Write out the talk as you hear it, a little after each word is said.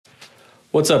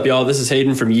What's up, y'all? This is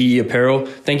Hayden from Yee Apparel.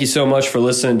 Thank you so much for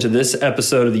listening to this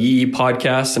episode of the Yee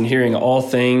podcast and hearing all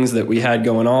things that we had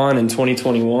going on in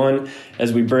 2021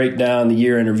 as we break down the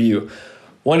year in review.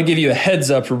 Want to give you a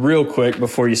heads up real quick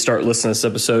before you start listening to this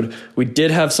episode. We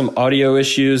did have some audio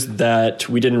issues that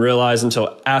we didn't realize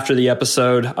until after the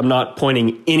episode. I'm not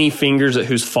pointing any fingers at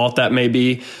whose fault that may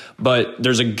be, but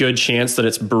there's a good chance that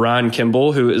it's Brian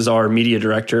Kimball, who is our media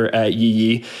director at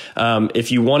Yee.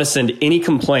 If you want to send any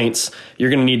complaints, you're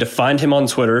going to need to find him on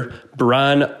Twitter,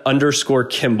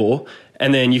 Brian_Kimball.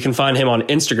 And then you can find him on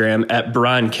Instagram at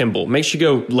Brian Kimball. Make sure you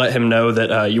go let him know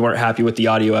that you weren't happy with the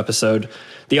audio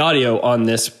on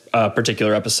this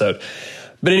particular episode.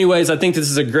 But anyways, I think this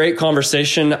is a great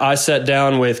conversation. I sat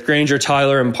down with Granger,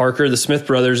 Tyler, and Parker, the Smith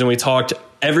brothers, and we talked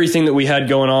everything that we had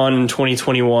going on in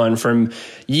 2021, from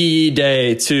Yee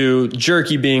Day to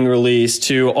Jerky being released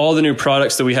to all the new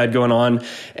products that we had going on.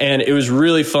 And it was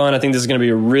really fun. I think this is going to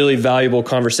be a really valuable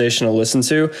conversation to listen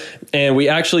to. And we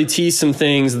actually tease some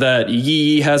things that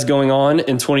Yee has going on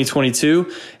in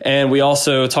 2022. And we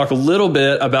also talk a little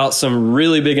bit about some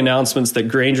really big announcements that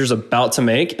Granger's about to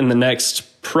make in the next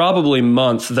probably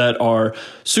month that are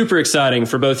super exciting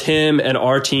for both him and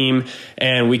our team,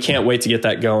 and we can't wait to get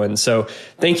that going. So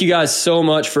thank you guys so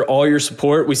much for all your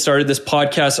support. We started this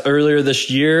podcast earlier this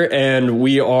year, and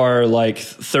we are like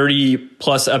 30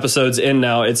 plus episodes in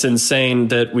now. It's insane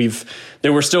that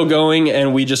we're still going,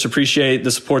 and we just appreciate the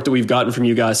support that we've gotten from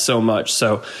you guys so much.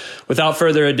 So without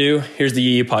further ado, here's the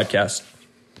Yee podcast.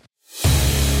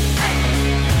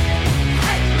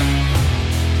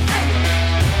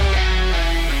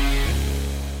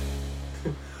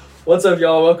 What's up,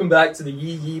 y'all? Welcome back to the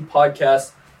Yee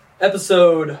podcast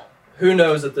episode. Who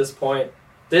knows at this point?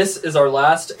 This is our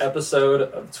last episode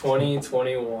of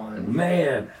 2021.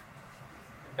 Man.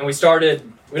 And we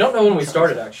don't know when we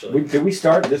started, actually. Did we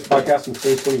start this podcast in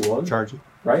 2021? Charging.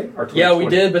 Right? Or yeah, we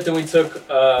did, but then we took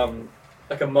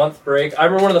like a month break. I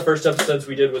remember one of the first episodes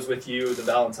we did was with you, the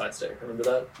Valentine's Day. Remember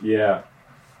that? Yeah.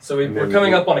 So we're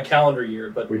coming up on a calendar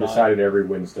year, but we decided every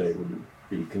Wednesday would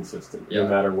be consistent, no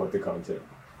matter what the content.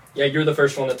 Yeah, you're the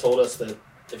first one that told us that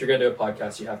if you're going to do a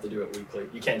podcast, you have to do it weekly.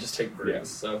 You can't just take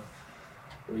breaks. Yeah.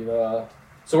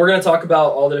 So we're going to talk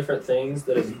about all the different things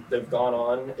that have gone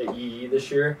on at Yee this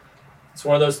year. It's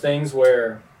one of those things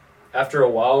where after a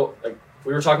while, like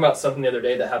we were talking about something the other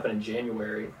day that happened in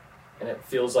January, and it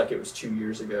feels like it was 2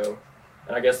 years ago.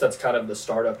 And I guess that's kind of the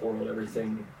startup world.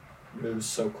 Everything moves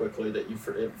so quickly that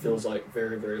it feels like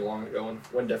very, very long ago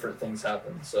when different things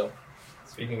happen. So.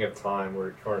 Speaking of time,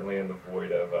 we're currently in the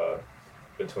void of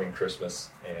between Christmas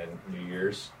and New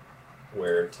Year's,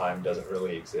 where time doesn't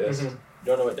really exist. Mm-hmm.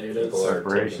 Don't know what day it is.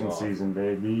 Celebration season,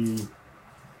 baby.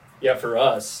 Yeah, for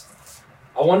us.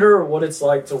 I wonder what it's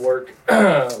like to work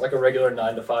like a regular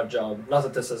 9-to-5 job. Not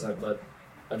that this isn't, but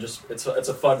it's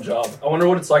a fun job. I wonder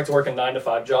what it's like to work a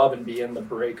 9-to-5 job and be in the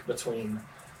break between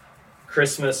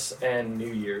Christmas and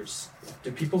New Year's.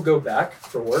 Do people go back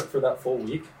for work for that full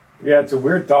week? Yeah, it's a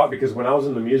weird thought because when I was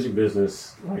in the music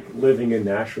business, like living in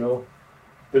Nashville,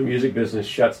 the music business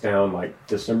shuts down like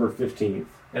December 15th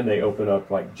and they open up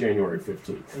like January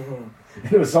 15th. Mm-hmm.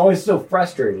 And it was always so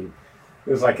frustrating. It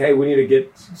was like, hey, we need to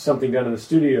get something done in the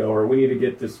studio, or we need to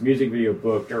get this music video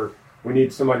booked, or we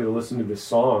need somebody to listen to this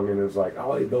song. And it was like,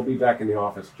 oh, they'll be back in the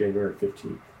office January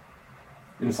 15th.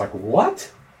 And it's like,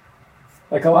 what?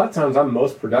 Like a lot of times I'm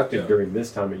most productive during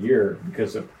this time of year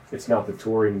because it's not the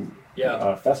touring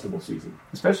festival season.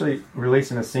 Especially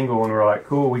releasing a single when we're like,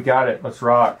 cool, we got it, let's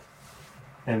rock.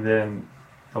 And then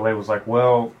the label's like,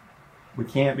 well, we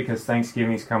can't because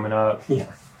Thanksgiving's coming up.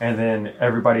 Yeah. And then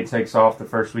everybody takes off the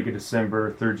first week of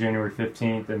December through January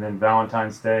 15th, and then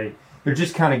Valentine's Day. They're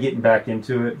just kind of getting back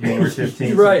into it, January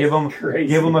 15th. Right. So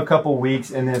give them a couple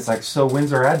weeks, and then it's like, so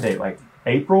when's our ad date? Like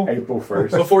April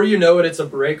 1st. Before you know it, it's a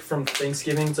break from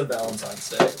Thanksgiving to Valentine's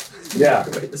Day. Yeah.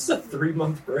 Wait, this is a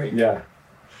 3-month break. Yeah.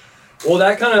 Well,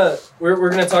 that kind of, we're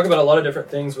going to talk about a lot of different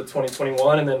things with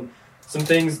 2021 and then some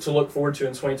things to look forward to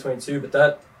in 2022, but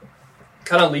that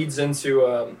kind of leads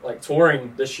into like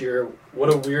touring this year.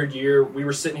 What a weird year. We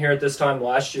were sitting here at this time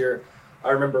last year. I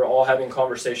remember all having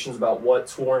conversations about what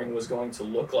touring was going to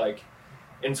look like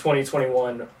in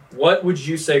 2021. What would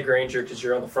you say, Granger, because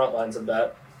you're on the front lines of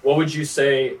that, what would you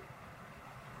say,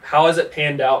 how has it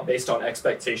panned out based on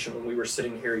expectation when we were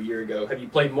sitting here a year ago? Have you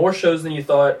played more shows than you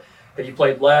thought? Have you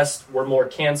played less? Were more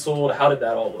canceled? How did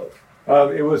that all look?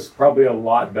 It was probably a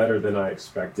lot better than I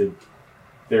expected.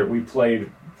 We played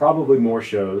probably more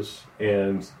shows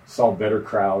and saw better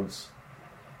crowds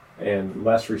and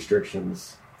less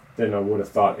restrictions than I would have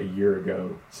thought a year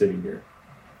ago sitting here.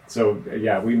 So,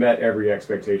 yeah, we met every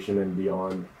expectation and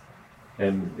beyond.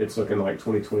 and it's looking like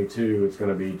 2022 is going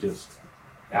to be just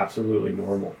absolutely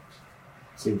normal.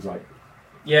 Seems like.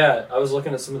 Yeah, I was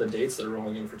looking at some of the dates that are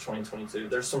rolling in for 2022.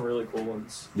 There's some really cool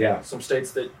ones. Yeah. Some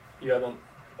states that you haven't,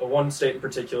 one state in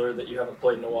particular that you haven't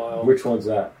played in a while. Which one's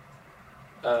that?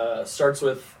 Starts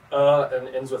with and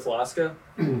ends with Alaska.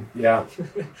 Yeah.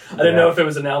 I didn't know if it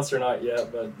was announced or not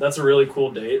yet, but that's a really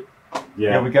cool date.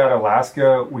 Yeah, we got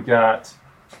Alaska. We got.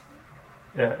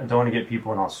 I don't want to get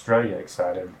people in Australia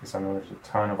excited because I know there's a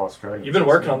ton of Australians. You've been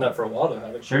working on that for a while, though,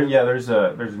 haven't you? There's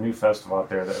a new festival out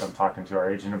there that I'm talking to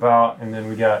our agent about, and then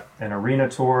we got an arena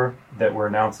tour that we're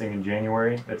announcing in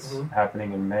January. That's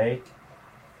happening in May,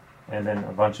 and then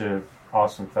a bunch of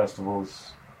awesome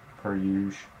festivals per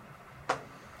usual.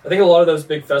 I think a lot of those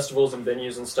big festivals and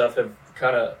venues and stuff have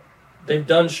they've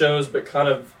done shows, but kind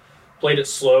of played it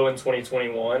slow in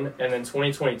 2021, and then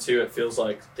 2022 it feels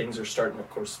like things are starting. Of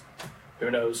course, who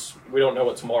knows? We don't know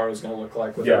what tomorrow is going to look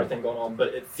like with everything going on, but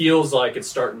it feels like it's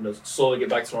starting to slowly get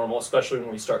back to normal, especially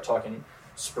when we start talking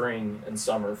spring and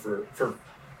summer for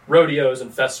rodeos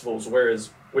and festivals,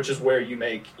 which is where you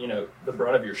make, the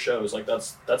brunt of your shows. Like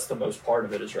that's the most part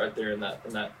of it is right there in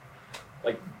that,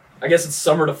 like, I guess it's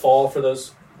summer to fall for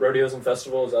those rodeos and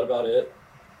festivals. Is that about it?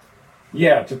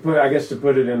 Yeah, to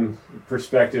put it in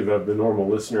perspective of the normal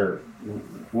listener,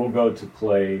 we'll go to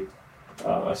play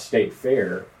a state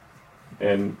fair,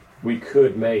 and we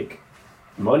could make,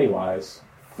 money-wise,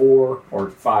 4 or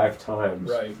 5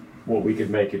 times what we could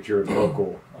make at your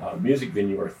local music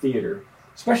venue or theater.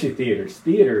 Especially theaters.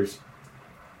 Theaters,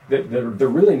 the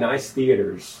really nice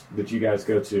theaters that you guys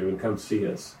go to and come see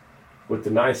us, with the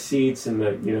nice seats and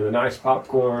the nice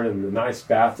popcorn and the nice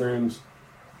bathrooms.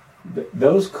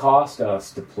 Those cost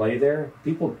us to play there.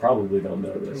 People probably don't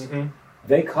know this. Mm-hmm.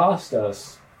 They cost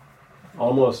us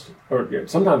almost, or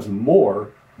sometimes more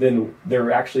than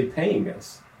they're actually paying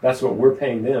us. That's what we're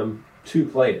paying them to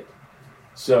play it.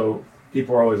 So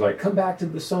people are always like, come back to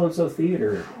the so-and-so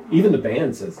theater. Even the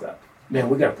band says that. Man,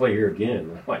 we got to play here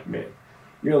again. I'm like, man,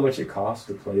 you know how much it costs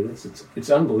to play this? It's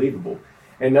unbelievable.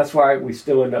 And that's why we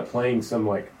still end up playing some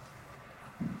like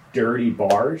dirty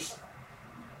bars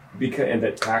and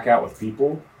that pack out with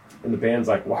people, and the band's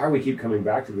like, why are we keep coming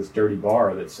back to this dirty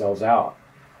bar that sells out?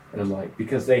 And I'm like,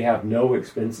 because they have no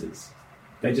expenses.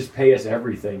 They just pay us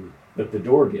everything that the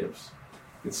door gives.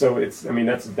 And so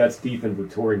that's deep into the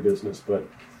touring business, but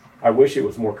I wish it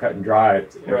was more cut and dry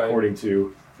according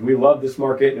to, we love this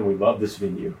market and we love this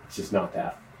venue. It's just not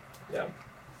that.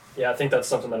 Yeah, I think that's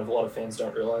something that a lot of fans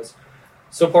don't realize.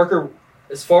 So Parker,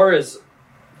 as far as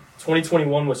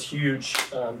 2021 was huge.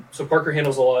 So Parker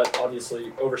handles a lot,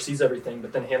 obviously oversees everything,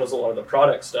 but then handles a lot of the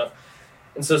product stuff.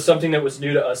 And so something that was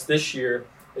new to us this year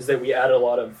is that we added a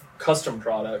lot of custom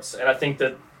products. And I think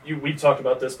that we've talked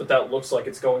about this, but that looks like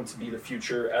it's going to be the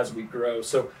future as we grow.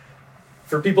 So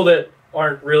for people that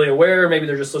aren't really aware, maybe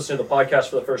they're just listening to the podcast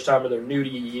for the first time or they're new to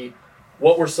EE,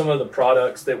 what were some of the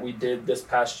products that we did this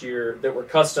past year that were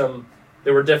custom,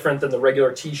 that were different than the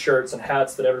regular t-shirts and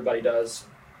hats that everybody does?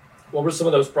 What were some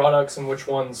of those products and which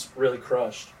ones really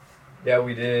crushed? Yeah,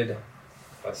 we did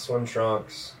swim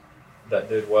trunks that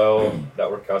did well, that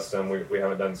were custom. We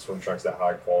haven't done swim trunks that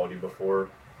high quality before.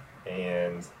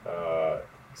 And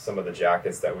some of the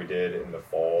jackets that we did in the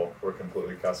fall were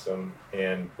completely custom.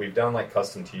 And we've done like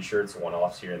custom t-shirts,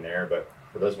 one-offs here and there. But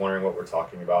for those wondering what we're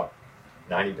talking about,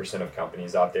 90% of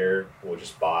companies out there will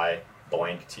just buy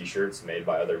blank t-shirts made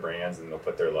by other brands and they'll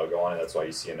put their logo on it. That's why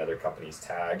you see another company's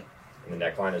tag in the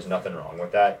neckline. There's nothing wrong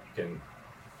with that. You can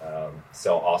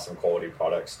sell awesome quality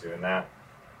products doing that.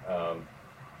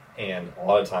 And a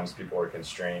lot of times people are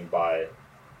constrained by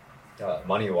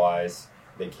money-wise.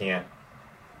 They can't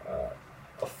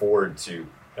afford to,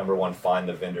 number one, find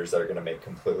the vendors that are going to make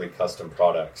completely custom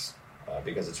products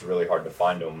because it's really hard to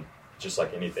find them, just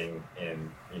like anything in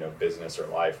business or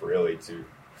life, really. To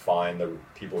find the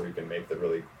people who can make the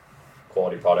really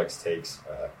quality products takes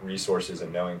resources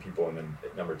and knowing people, and then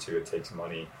number two, it takes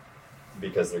money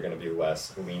because they're going to be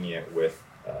less lenient with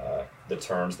the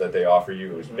terms that they offer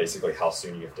you, which is basically how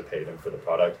soon you have to pay them for the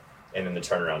product, and then the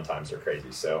turnaround times are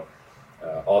crazy. So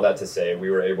all that to say, we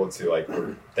were able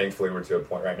to thankfully we're to a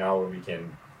point right now where we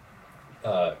can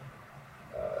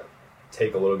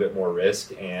take a little bit more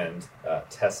risk and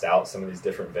test out some of these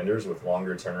different vendors with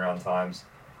longer turnaround times.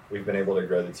 We've been able to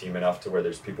grow the team enough to where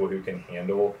there's people who can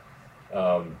handle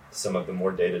some of the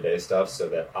more day-to-day stuff so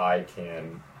that I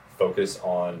can focus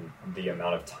on the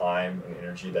amount of time and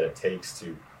energy that it takes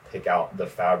to pick out the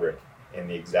fabric and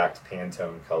the exact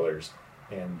Pantone colors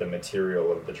and the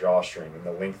material of the drawstring and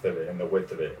the length of it and the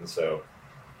width of it. And so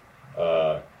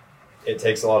it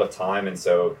takes a lot of time, and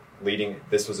so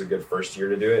this was a good first year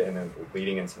to do it, and then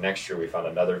leading into next year, we found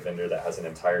another vendor that has an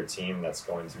entire team that's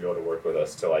going to be able to work with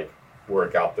us to like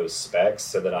work out those specs,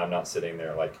 so that I'm not sitting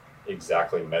there like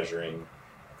exactly measuring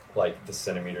like the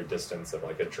centimeter distance of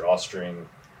like a drawstring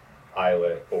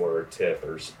eyelet or tip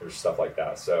or stuff like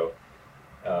that. So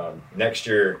next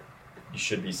year you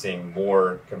should be seeing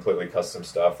more completely custom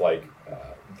stuff, like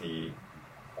the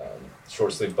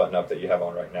short sleeve button up that you have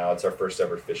on right now. It's our first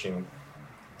ever fishing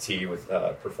tee with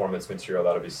performance material.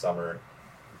 That'll be summer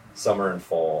and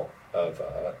fall of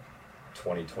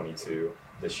 2022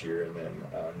 this year, and then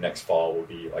next fall will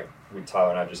be like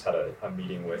Tyler and I just had a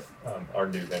meeting with our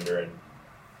new vendor, and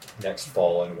next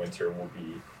fall and winter will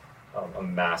be a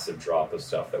massive drop of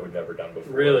stuff that we've never done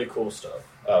before. Really cool stuff.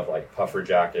 Of like puffer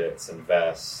jackets and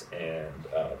vests and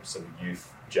some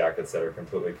youth jackets that are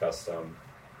completely custom,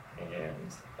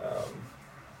 and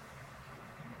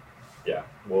yeah,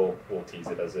 we'll tease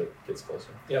it as it gets closer.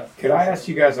 Yeah. Could I ask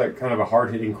you guys like kind of a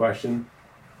hard-hitting question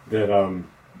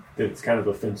that's kind of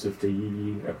offensive to Yee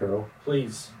Yee Apparel?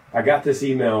 Please. I got this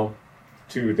email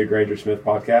to the Granger Smith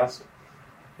podcast,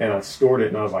 and I stored it,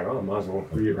 and I was like, oh, I might as well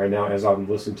read it right now as I'm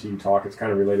listening to you talk. It's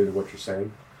kind of related to what you're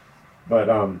saying. But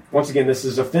once again, this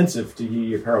is offensive to Yee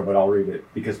Yee Apparel, but I'll read it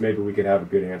because maybe we could have a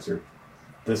good answer.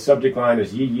 The subject line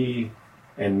is Yee Yee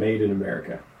and Made in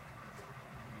America.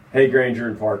 Hey, Granger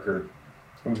and Parker.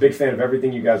 I'm a big fan of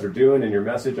everything you guys are doing and your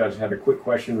message. I just had a quick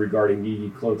question regarding Yee Yee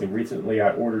clothing. Recently,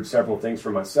 I ordered several things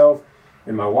for myself,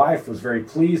 and my wife was very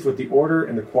pleased with the order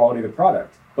and the quality of the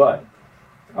product. But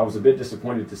I was a bit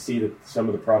disappointed to see that some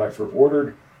of the products were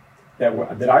ordered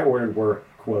that I ordered were,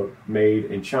 quote, made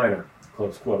in China,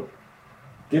 close quote.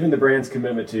 Given the brand's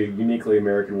commitment to a uniquely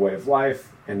American way of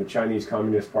life and the Chinese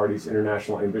Communist Party's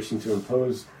international ambition to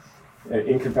impose an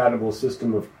incompatible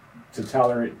system of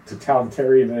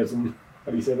totalitarianism,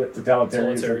 how do you say that?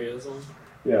 Totalitarianism.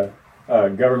 Yeah.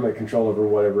 Government control over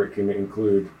whatever it can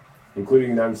include, including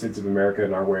the United States of America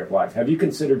and our way of life. Have you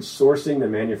considered sourcing the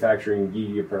manufacturing Yee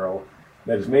Yee apparel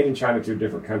that is made in China to a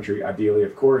different country? Ideally,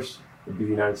 of course, would be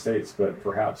the United States, but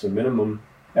perhaps at a minimum,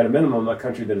 a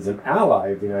country that is an ally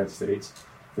of the United States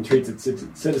and treats its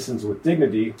citizens with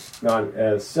dignity, not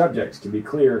as subjects. To be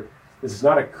clear, this is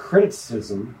not a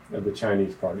criticism of the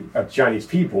Chinese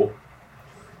people,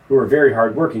 who are very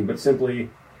hardworking, but simply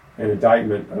an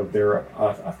indictment of their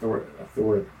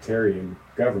authoritarian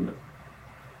government.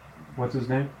 What's his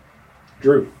name?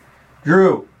 Drew,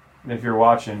 if you're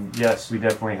watching, yes, we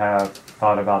definitely have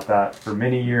thought about that for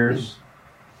many years.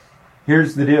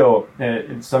 Here's the deal.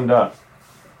 It's summed up.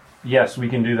 Yes, we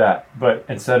can do that. But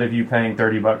instead of you paying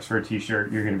 $30 for a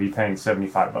t-shirt, you're going to be paying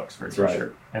 $75 for a t-shirt.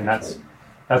 Right. And that's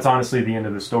honestly the end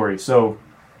of the story. So,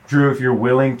 Drew, if you're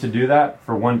willing to do that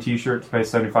for one t-shirt to pay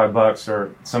 $75,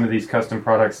 or some of these custom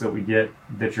products that we get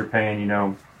that you're paying,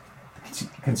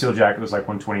 concealed jacket was like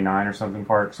 $129 or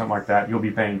something like that, you'll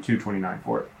be paying $229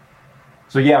 for it.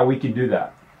 So yeah, we could do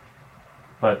that.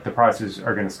 But the prices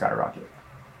are going to skyrocket.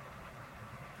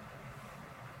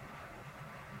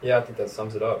 Yeah, I think that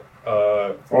sums it up.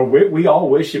 Well, we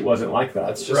all wish it wasn't like that.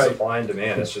 It's just supply and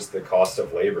demand. It's just the cost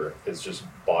of labor is just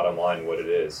bottom line what it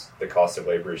is. The cost of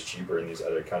labor is cheaper in these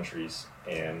other countries,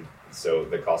 and so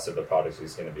the cost of the product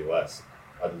is going to be less.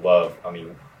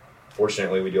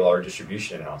 Fortunately, we do all our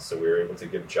distribution in-house, so we were able to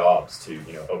give jobs to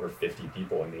over 50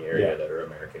 people in the area that are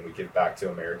American. We give back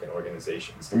to American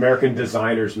organizations. American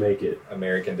designers make it.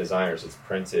 American designers. It's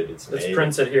printed. It's made.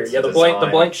 Printed here. It's the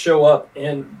blanks show up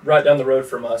right down the road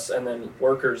from us, and then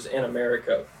workers in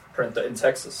America print in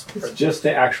Texas. It's just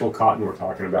the actual cotton we're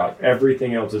talking about.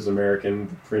 Everything else is American.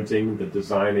 The printing, the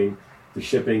designing, the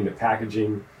shipping, the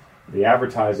packaging, the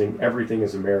advertising. Everything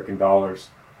is American dollars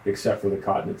except for the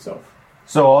cotton itself.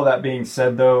 So all that being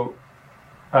said, though,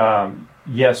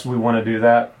 yes, we want to do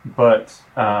that, but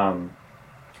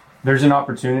there's an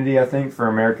opportunity, I think, for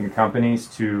American companies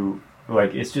to,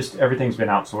 it's just everything's been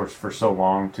outsourced for so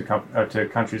long to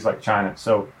countries like China.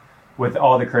 So with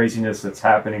all the craziness that's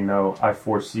happening, though, I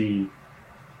foresee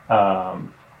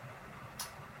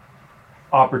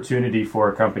opportunity for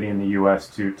a company in the U.S.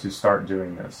 to start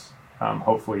doing this.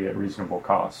 Hopefully at reasonable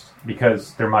cost,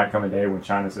 because there might come a day when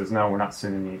China says, no, we're not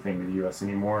sending anything to the U.S.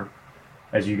 anymore.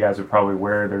 As you guys are probably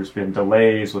aware, there's been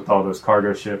delays with all those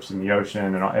cargo ships in the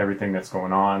ocean and everything that's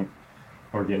going on.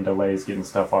 We're getting delays getting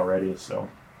stuff already. So,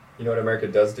 you know what America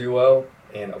does do well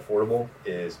and affordable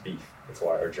is beef. That's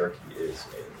why our jerky is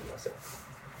made in the USA.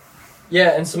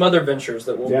 Yeah, and some other ventures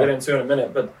that we'll get into in a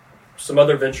minute, but some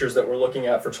other ventures that we're looking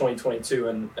at for 2022,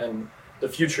 and the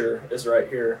future is right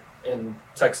here in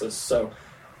Texas. So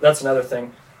that's another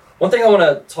thing. One thing I want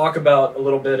to talk about a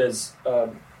little bit is,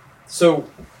 so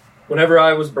whenever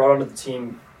I was brought onto the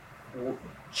team,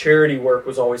 charity work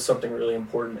was always something really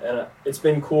important, and it's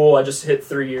been cool. I just hit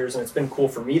 3 years, and it's been cool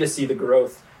for me to see the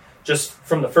growth just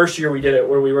from the first year we did it,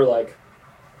 where we were like,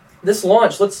 this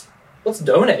launch, let's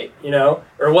donate, or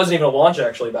it wasn't even a launch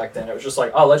actually back then. It was just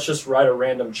like, oh, let's just write a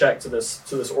random check to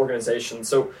this organization.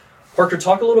 So Parker,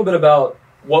 talk a little bit about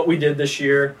what we did this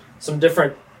year, some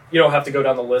different, you don't have to go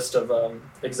down the list of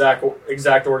exact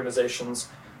organizations,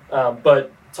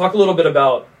 but talk a little bit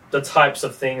about the types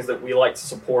of things that we like to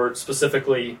support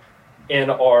specifically in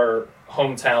our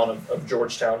hometown of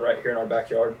Georgetown, right here in our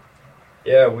backyard.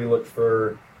 Yeah, we look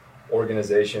for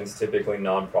organizations, typically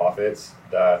nonprofits,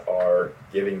 that are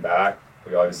giving back.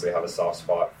 We obviously have a soft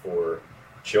spot for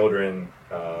children.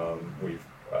 We've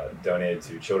donated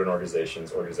to children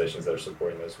organizations that are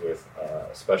supporting those with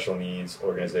special needs,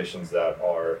 organizations that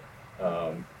are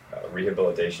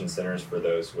rehabilitation centers for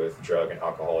those with drug and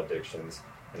alcohol addictions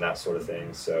and that sort of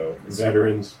thing. So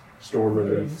veterans, storm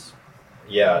relief.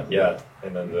 Yeah.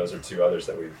 And then those are two others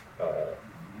that we've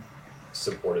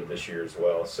supported this year as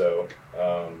well. So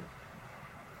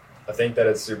I think that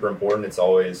it's super important. It's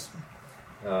always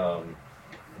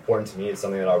important to me. It's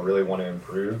something that I really want to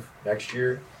improve next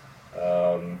year,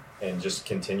 and just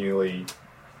continually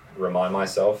remind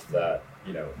myself that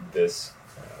this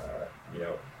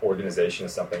organization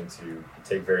is something to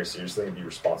take very seriously and be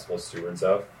responsible stewards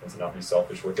of, and to not be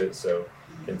selfish with it. So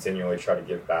continually try to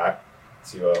give back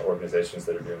to organizations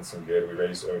that are doing some good. We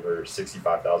raised over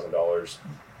 $65,000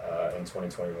 in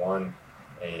 2021,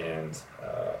 and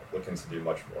looking to do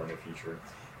much more in the future.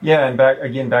 Yeah, and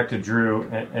back to Drew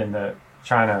and the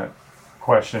China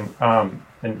question,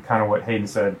 and kind of what Hayden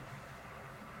said.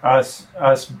 Us,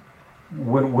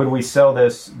 when we sell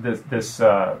this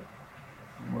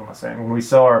what am I saying? When we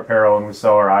sell our apparel and we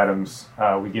sell our items,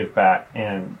 we give back,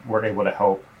 and we're able to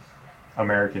help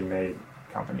American-made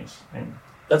companies. And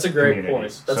that's a great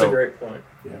point. That's a great point.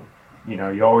 Yeah.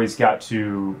 You always got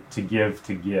to give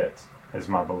to get, is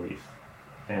my belief,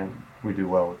 and we do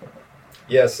well with that.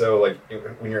 Yeah. So like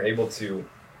when you're able to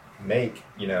make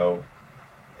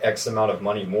X amount of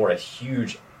money more, a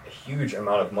huge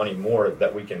amount of money more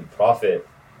that we can profit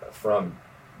from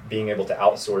being able to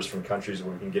outsource from countries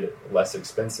where we can get it less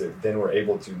expensive, then we're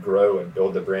able to grow and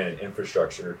build the brand and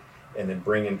infrastructure, and then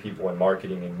bring in people in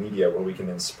marketing and media where we can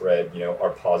then spread, our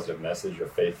positive message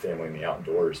of faith, family, and the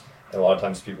outdoors. And a lot of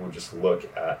times people would just look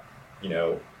at,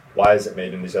 why is it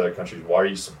made in these other countries? Why are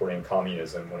you supporting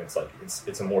communism, when it's like,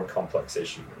 it's a more complex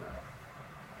issue than that.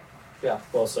 Yeah,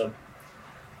 well said.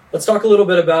 Let's talk a little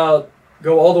bit about,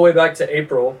 go all the way back to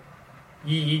April,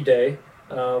 Yee Day.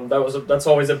 That's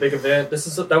always a big event.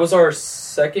 That was our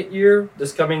second year.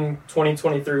 This coming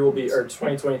 2022 will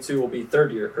be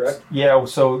third year, correct? Yeah.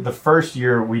 So the first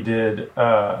year we did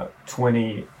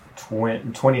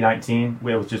 2019.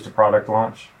 It was just a product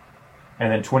launch,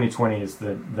 and then 2020 is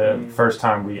the first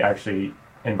time we actually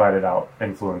invited out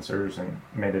influencers and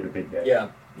made it a big day.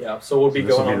 Yeah. So we'll be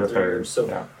going on 3 years. So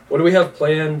what do we have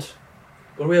planned?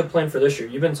 What do we have planned for this year?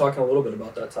 You've been talking a little bit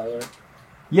about that, Tyler.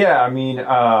 Yeah, I mean,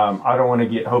 I don't want to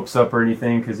get hopes up or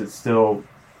anything, because it's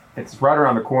right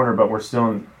around the corner, but we're still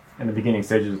in the beginning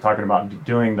stages of talking about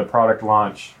doing the product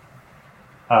launch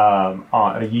on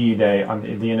a Yee Day at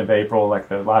the end of April, like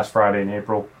the last Friday in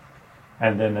April,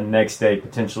 and then the next day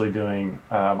potentially doing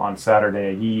on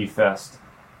Saturday a Yee Fest,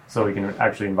 so we can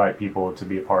actually invite people to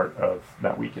be a part of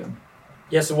that weekend.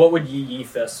 Yeah, so what would Yee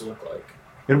Fest look like?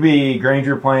 It'll be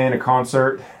Granger playing a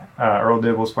concert, Earl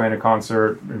Dibbles playing a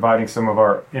concert, inviting some of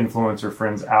our influencer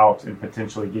friends out, and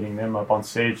potentially getting them up on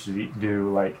stage to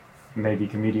do, like, maybe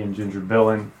comedian Ginger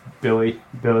Billion. Yeah. Like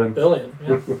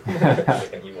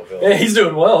an evil villain. Yeah, he's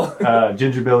doing well.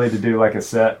 Ginger Billy to do like a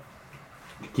set,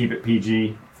 keep it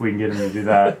PG if we can get him to do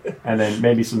that, and then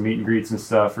maybe some meet and greets and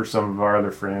stuff for some of our other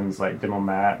friends like Demo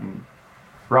Matt and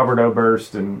Robert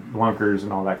Oberst and Lunkers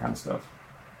and all that kind of stuff.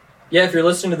 Yeah, if you're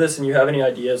listening to this and you have any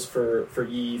ideas for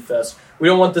Yee Fest, we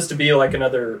don't want this to be like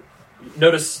another.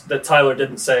 Notice that Tyler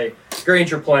didn't say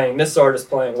Granger playing, this artist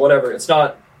playing, whatever. It's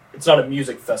not a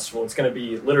music festival. It's going to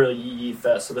be literally Yee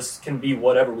Fest. So this can be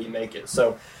whatever we make it.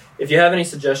 So if you have any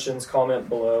suggestions, comment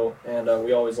below, and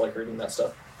we always like reading that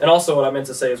stuff. And also, what I meant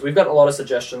to say is we've got a lot of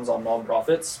suggestions on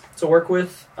nonprofits to work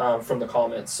with from the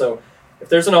comments. So if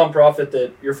there's a nonprofit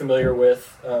that you're familiar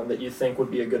with that you think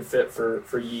would be a good fit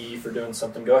for Yee, for doing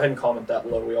something, go ahead and comment that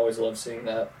below. We always love seeing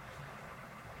that.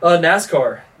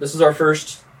 NASCAR. This is our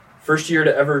first year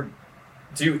to ever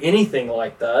do anything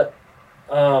like that.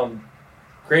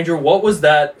 Granger, what was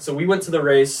that? So we went to the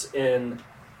race in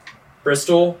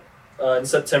Bristol in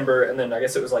September, and then I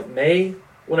guess it was like May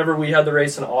whenever we had the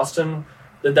race in Austin.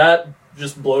 Did that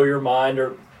just blow your mind,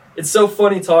 or it's so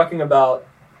funny talking about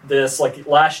this. Like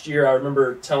last year, I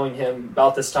remember telling him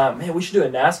about this time, man, we should do a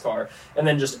NASCAR. And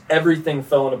then just everything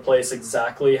fell into place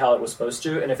exactly how it was supposed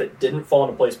to. And if it didn't fall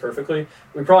into place perfectly,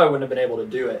 we probably wouldn't have been able to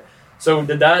do it. So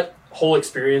did that whole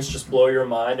experience just blow your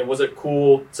mind? And was it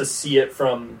cool to see it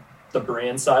from the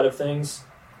brand side of things?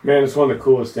 Man, it's one of the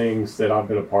coolest things that I've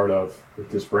been a part of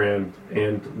with this brand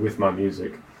and with my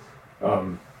music.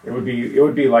 It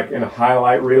would be like in a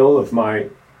highlight reel of my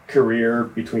career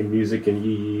between music and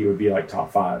Yee Yee. It would be like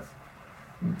top 5.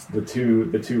 The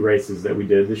two races that we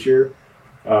did this year,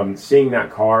 seeing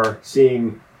that car,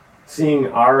 seeing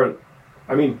our,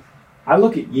 I mean, I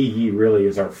look at Yee Yee really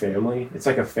as our family. It's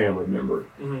like a family member.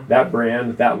 Mm-hmm. That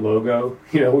brand, that logo.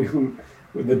 You know,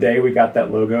 the day we got that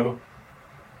logo,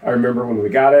 I remember when we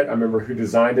got it. I remember who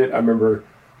designed it. I remember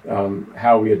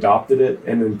how we adopted it,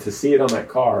 and then to see it on that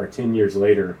car 10 years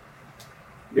later,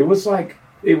 it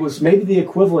was maybe the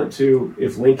equivalent to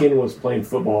if Lincoln was playing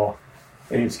football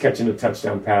and he was catching a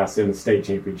touchdown pass in the state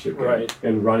championship game, right,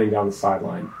 and running down the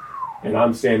sideline, and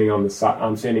I'm standing in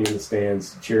the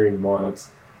stands cheering him on.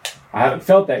 I haven't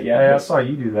felt that yet. Hey, I saw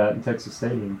you do that in Texas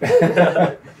Stadium.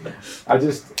 That's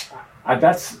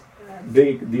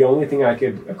the only thing I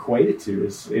could equate it to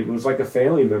is it was like a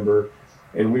family member,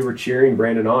 and we were cheering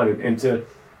Brandon on, and to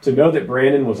know that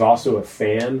Brandon was also a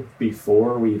fan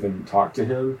before we even talked to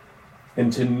him,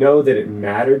 and to know that it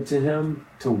mattered to him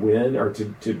to win or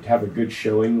to have a good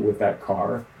showing with that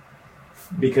car,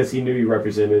 because he knew he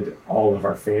represented all of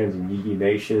our fans in Yee Yee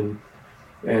Nation,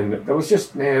 and that was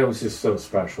just, man, it was just so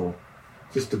special,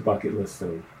 just a bucket list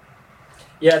thing.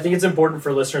 Yeah, I think it's important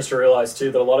for listeners to realize,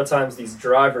 too, that a lot of times these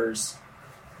drivers,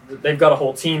 they've got a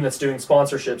whole team that's doing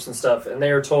sponsorships and stuff, and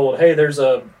they are told, hey, there's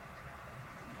a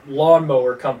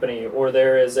lawnmower company, or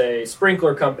there is a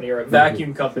sprinkler company, or a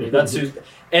vacuum company. That's who's,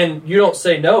 and you don't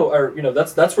say no, or, you know,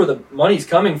 that's where the money's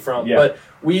coming from. Yeah. But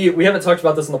we haven't talked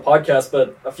about this in the podcast,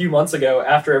 but a few months ago,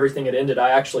 after everything had ended,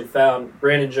 I actually found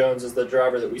Brandon Jones is the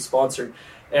driver that we sponsored.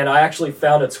 And I actually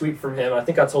found a tweet from him, I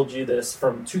think I told you this,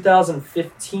 from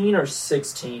 2015 or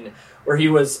 16, where he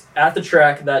was at the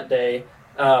track that day,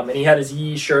 and he had his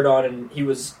Yee shirt on, and he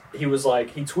was like,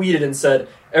 he tweeted and said,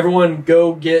 everyone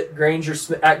go get Granger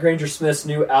Smith's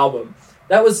new album.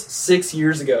 That was 5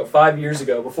 years ago,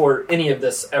 before any of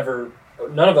this ever,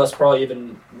 none of us probably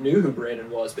even knew who Brandon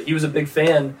was, but he was a big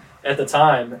fan at the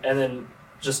time, and then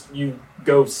just you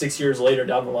go 6 years later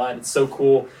down the line, it's so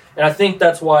cool. And I think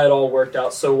that's why it all worked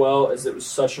out so well, is it was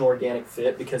such an organic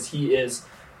fit, because he has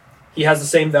the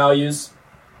same values,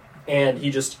 and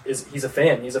he's a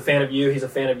fan. He's a fan of you, he's a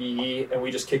fan of Yee Yee, and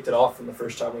we just kicked it off from the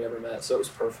first time we ever met, so it was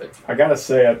perfect. I gotta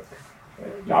say,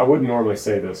 I wouldn't normally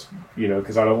say this, you know,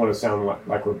 because I don't want to sound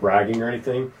like we're bragging or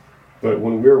anything, but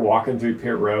when we were walking through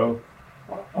pit row,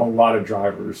 a lot of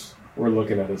drivers were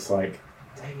looking at us like,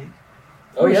 dang it,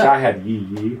 I wish I had Yee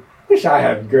Yee. Wish I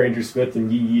had Granger Smith and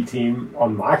Yee Yee team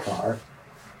on my car.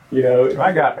 You know,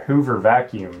 I got Hoover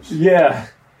vacuums. Yeah,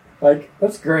 like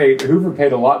that's great. Hoover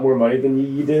paid a lot more money than Yee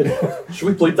Yee did. Should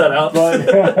we bleep that out? But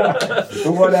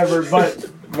whatever.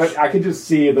 But I could just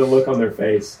see the look on their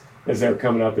face as they were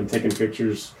coming up and taking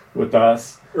pictures with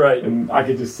us. Right. And I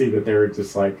could just see that they were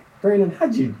just like, Brandon,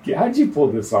 how'd you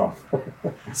pull this off?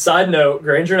 Side note: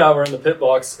 Granger and I were in the pit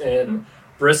box in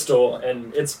Bristol,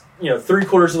 and it's, you know,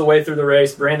 3/4 of the way through the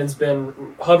race. Brandon's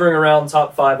been hovering around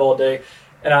top 5 all day,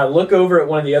 and I look over at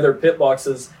one of the other pit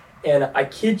boxes, and I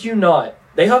kid you not,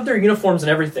 they have their uniforms and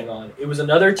everything on. It was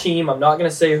another team. I'm not going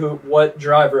to say what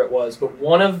driver it was, but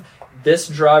one of this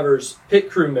driver's pit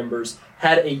crew members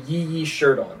had a Yee Yee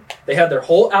shirt on. They had their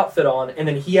whole outfit on, and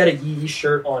then he had a Yee Yee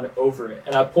shirt on over it.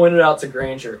 And I pointed out to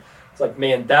Granger, it's like,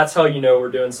 man, that's how you know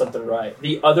we're doing something right.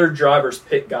 The other drivers'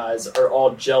 pit guys are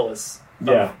all jealous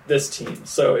of this team.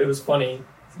 So it was funny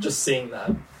just seeing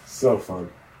that. So fun.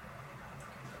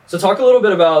 So talk a little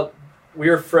bit about, we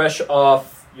are fresh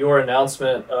off your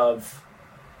announcement of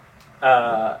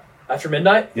After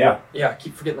Midnight? Yeah. Yeah, I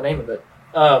keep forgetting the name of it.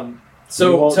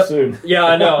 Soon. Yeah,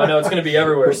 I know. It's going to be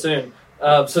everywhere soon.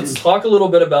 So talk a little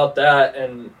bit about that,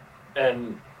 and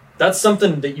that's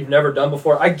something that you've never done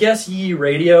before. I guess Yee Yee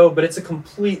Radio, but it's a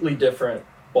completely different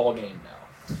ball game now.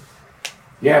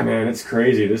 Yeah, man, it's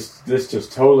crazy. This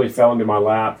just totally fell into my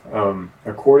lap.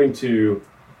 According to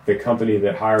the company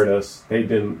that hired us, they've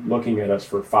been looking at us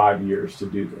for 5 years to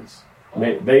do this.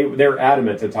 They're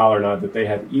adamant to Tyler and I that they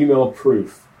have email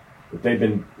proof that they've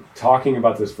been talking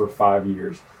about this for 5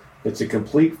 years. It's a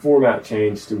complete format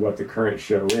change to what the current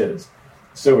show is.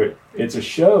 So it's a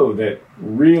show that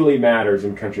really matters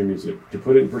in country music. To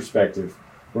put it in perspective,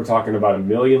 we're talking about 1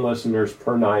 million listeners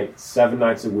per night, 7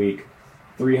 nights a week,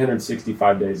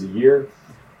 365 days a year,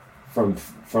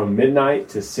 from midnight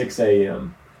to 6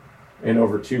 a.m. and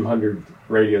over 200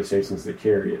 radio stations that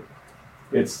carry it.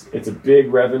 It's a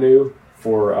big revenue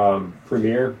for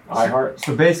Premier, iHeart.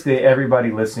 So basically,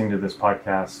 everybody listening to this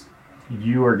podcast,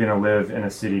 you are going to live in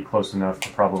a city close enough to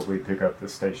probably pick up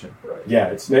this station. Right. Yeah,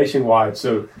 it's nationwide.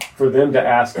 So for them to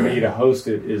ask me to host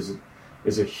it is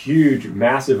a huge,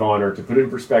 massive honor. To put it in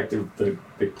perspective, the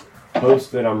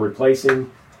host that I'm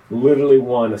replacing literally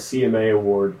won a CMA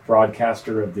award,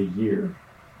 Broadcaster of the Year,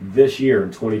 this year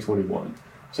in 2021.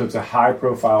 So it's a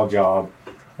high-profile job.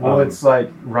 Well, it's like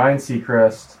Ryan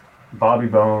Seacrest, Bobby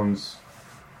Bones,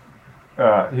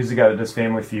 who's the guy that does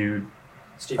Family Feud,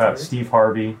 Steve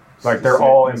Harvey. Like, they're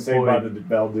all Saved by employed. the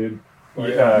Bell dude.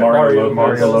 Mario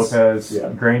Lopez. Yeah.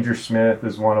 Granger Smith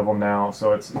is one of them now,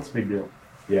 so it's a big deal.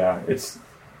 Yeah, it's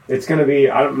going to be.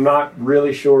 I'm not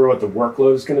really sure what the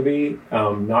workload is going to be.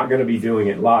 I'm not going to be doing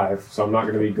it live, so I'm not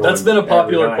going to be going. That's been a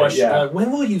popular every night. question. Yeah.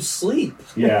 When will you sleep?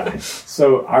 Yeah.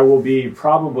 So I will be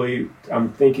probably.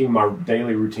 I'm thinking my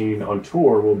daily routine on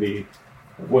tour will be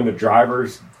when the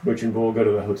drivers, Butch and Bull, go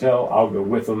to the hotel. I'll go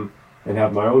with them and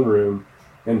have my own room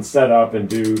and set up and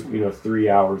do 3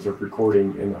 hours of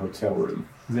recording in the hotel room.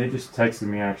 They just texted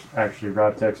me, actually.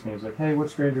 Rob texted me. He was like, hey,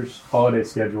 what's Granger's holiday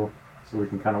schedule? So we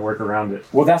can kind of work around it.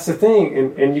 Well, that's the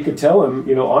thing, and you could tell him,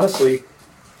 honestly,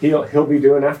 he'll be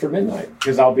doing after midnight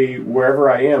because I'll be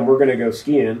wherever I am. We're going to go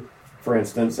skiing, for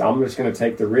instance. I'm just going to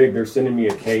take the rig. They're sending me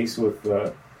a case with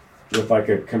like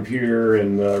a computer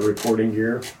and recording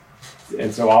gear,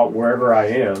 and so wherever I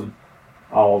am,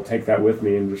 I'll take that with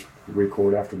me and just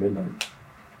record after midnight.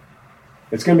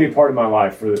 It's going to be a part of my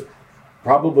life for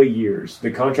probably years.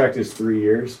 The contract is 3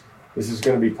 years. This is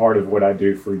going to be part of what I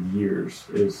do for years.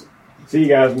 See you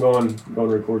guys. I'm going to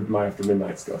record my after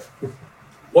midnight stuff.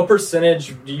 What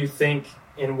percentage do you think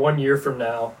in 1 year from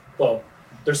now? Well,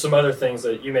 there's some other things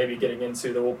that you may be getting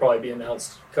into that will probably be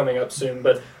announced coming up soon.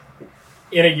 But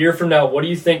in a year from now, what do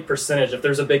you think percentage? If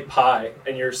there's a big pie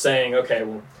and you're saying, okay,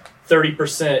 well,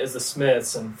 30% is the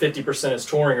Smiths and 50% is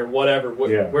touring or whatever.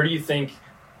 Where do you think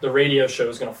the radio show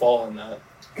is going to fall in that?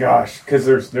 Gosh, because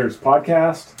there's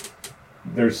podcast,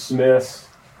 there's Smiths,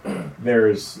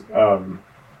 there's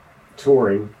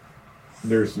touring,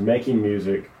 there's making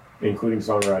music, including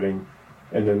songwriting,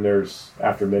 and then there's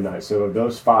after midnight. So of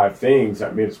those 5 things, I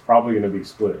mean, it's probably going to be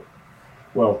split.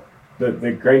 Well,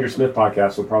 the Granger Smith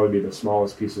podcast will probably be the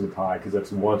smallest piece of the pie because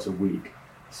that's once a week.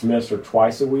 Smiths are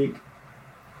twice a week.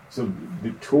 So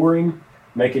the touring,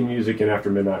 making music, and after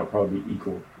midnight will probably be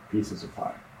equal pieces of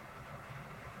pie.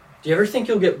 Do you ever think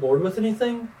you'll get bored with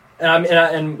anything?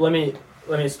 And let me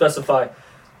specify.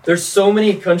 There's so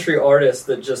many country artists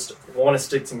that just want to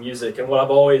stick to music, and what I've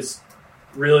always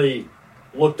really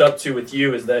looked up to with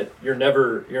you is that you're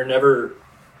never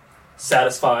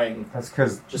satisfying. That's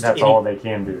because that's all they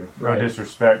can do. No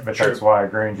disrespect, but that's why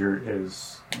Granger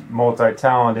is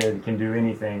multi-talented, can do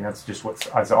anything. That's just what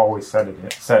has always set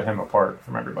him apart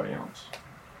from everybody else.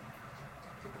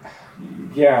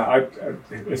 Yeah,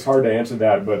 it's hard to answer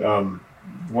that, but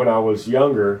when I was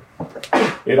younger,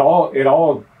 it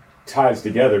all ties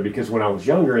together because when I was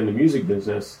younger in the music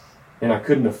business and I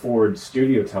couldn't afford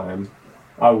studio time,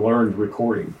 I learned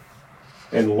recording.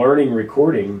 And learning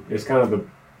recording is kind of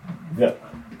the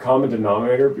common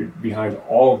denominator behind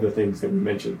all of the things that we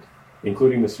mentioned,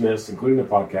 including the Smiths, including the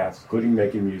podcast, including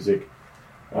making music,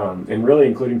 and really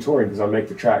including touring because I make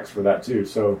the tracks for that too.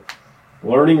 So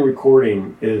learning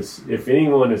recording is, if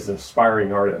anyone is an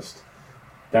aspiring artist,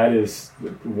 that is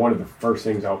one of the first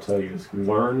things I'll tell you is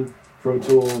learn Pro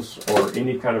Tools or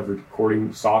any kind of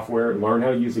recording software, learn how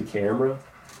to use a camera,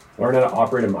 learn how to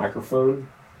operate a microphone,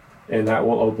 and that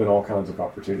will open all kinds of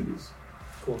opportunities.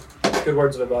 Cool. Good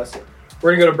words of advice.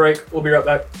 We're going to go to break. We'll be right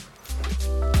back.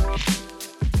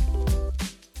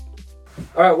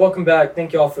 All right, welcome back.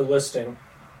 Thank you all for listening.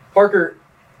 Parker,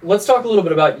 let's talk a little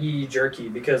bit about Yee Jerky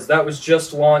because that was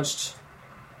just launched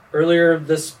earlier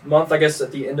this month, I guess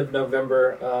at the end of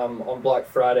November on Black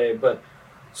Friday. But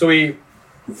so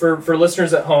for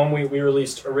listeners at home, we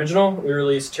released Original, we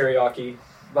released Teriyaki.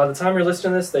 By the time you're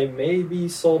listening to this, they may be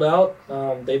sold out.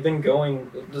 They've been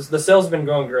going, the sales have been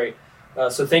going great.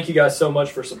 So thank you guys so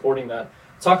much for supporting that.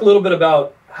 Talk a little bit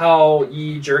about how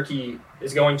Yee Jerky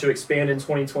is going to expand in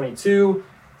 2022,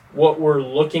 what we're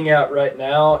looking at right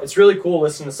now. It's really cool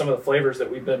listening to some of the flavors that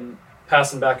we've been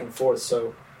passing back and forth.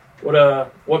 So what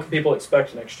can people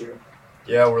expect next year?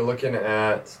 Yeah, we're looking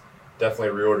at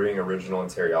definitely reordering Original and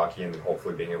Teriyaki and then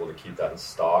hopefully being able to keep that in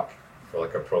stock for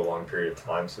like a prolonged period of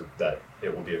time so that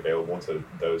it will be available to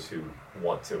those who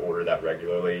want to order that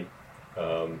regularly.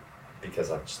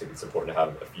 because I just think it's important to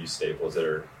have a few staples that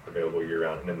are available year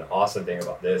round. And then the awesome thing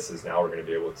about this is now we're going to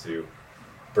be able to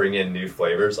bring in new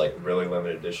flavors, like really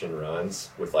limited edition runs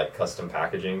with like custom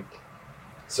packaging.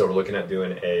 So we're looking at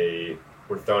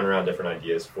we're throwing around different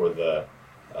ideas for the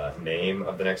name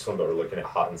of the next one, but we're looking at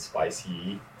hot and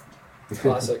spicy.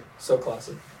 Classic. So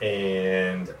classic.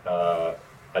 And I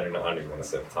don't even want to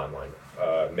set a timeline.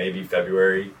 Maybe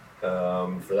February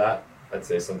for that. I'd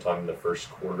say sometime in the first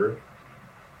quarter.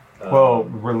 Well,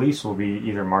 release will be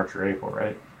either March or April,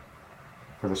 right?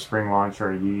 For the spring launch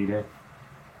or a Yee Day?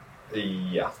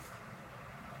 Yeah.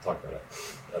 Talk about it.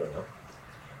 I don't know.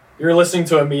 You're listening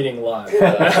to a meeting live.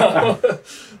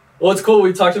 Well, it's cool.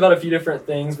 We talked about a few different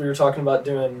things. We were talking about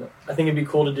doing, I think it'd be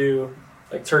cool to do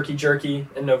like turkey jerky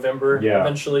in November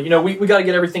eventually. You know, we got to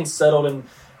get everything settled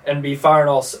and be firing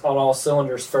on all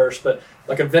cylinders first. But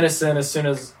like a venison, as soon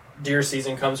as deer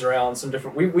season comes around,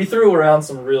 we threw around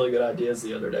some really good ideas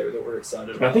the other day that we're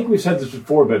excited about. I think we've said this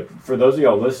before, but for those of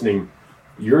y'all listening,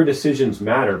 your decisions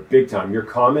matter big time. Your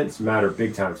comments matter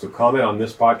big time. So comment on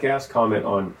this podcast, comment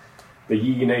on the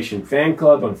Yee Nation fan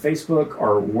club on Facebook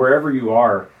or wherever you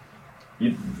are.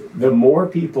 The more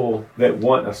people that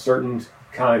want a certain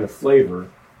kind of flavor,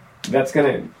 that's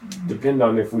going to depend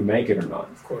on if we make it or not.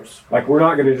 Of course. Like, we're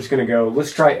not just going to go,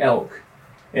 let's try elk.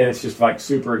 And it's just like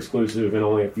super exclusive and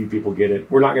only a few people get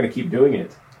it. We're not going to keep doing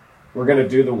it. We're going to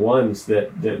do the ones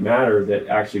that matter, that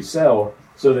actually sell,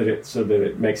 so that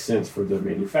it makes sense for the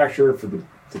manufacturer, for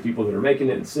the people that are making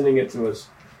it and sending it to us.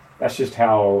 That's just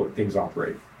how things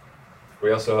operate.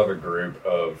 We also have a group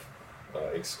of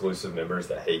exclusive members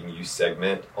that Hayden you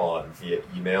segment via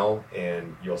email,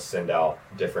 and you'll send out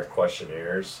different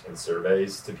questionnaires and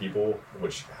surveys to people,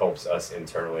 which helps us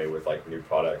internally with like new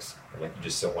products. And like you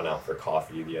just sent one out for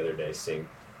coffee the other day, seeing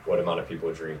what amount of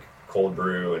people drink cold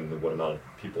brew and what amount of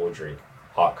people drink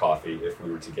hot coffee if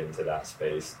we were to get into that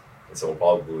space. And so we'll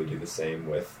probably do the same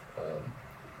with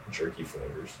jerky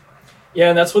flavors. Yeah,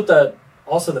 and that's what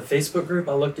also the Facebook group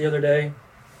I looked the other day.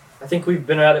 I think we've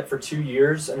been at it for 2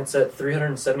 years, and it's at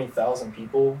 370,000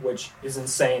 people, which is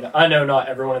insane. I know not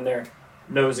everyone in there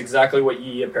knows exactly what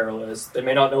Yee apparel is. They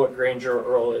may not know what Granger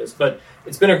or Earl is, but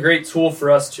it's been a great tool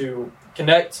for us to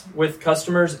connect with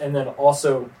customers and then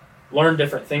also learn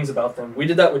different things about them. We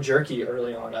did that with jerky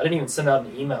early on. I didn't even send out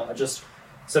an email. I just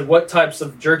said, what types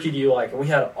of jerky do you like? And we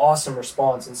had an awesome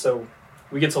response, and so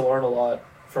we get to learn a lot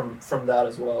from that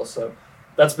as well. So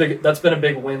that's big. That's been a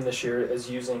big win this year, is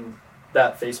using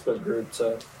that Facebook group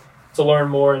to learn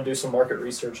more and do some market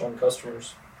research on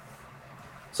customers.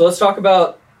 So let's talk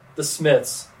about the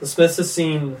Smiths. The Smiths has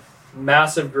seen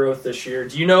massive growth this year.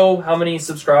 Do you know how many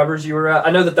subscribers you were at? I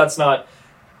know that that's not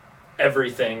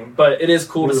everything, but it is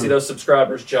cool to see those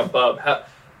subscribers jump up.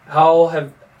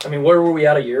 Where were we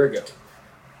at a year ago?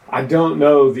 I don't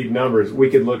know the numbers. We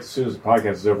could look as soon as the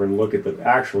podcast is over and look at the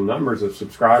actual numbers of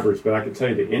subscribers, but I can tell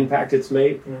you the impact it's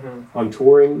made on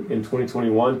touring in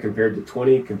 2021 compared to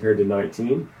 20, compared to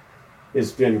 19,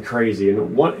 has been crazy.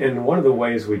 And one of the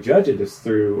ways we judge it is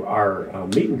through our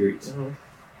meet and greets.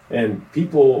 And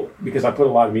people, because I put a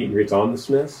lot of meet and greets on the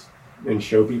Smiths and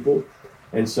show people,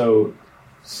 and so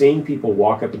seeing people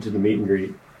walk up into the meet and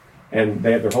greet, and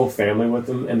they have their whole family with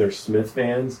them, and they're Smith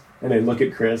fans, and they look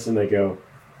at Chris and they go,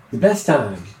 the best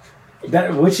time.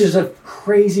 Which is a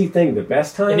crazy thing. The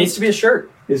best time. It needs to be a shirt.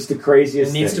 Is the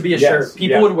craziest thing. It needs to be a shirt.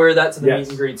 People would wear that to the meet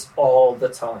and greets all the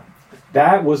time.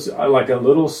 That was like a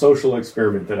little social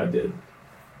experiment that I did,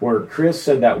 where Chris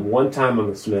said that one time on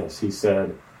the Smiths. He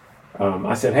said,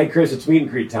 I said, hey, Chris, it's meet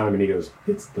and greet time. And he goes,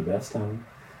 it's the best time.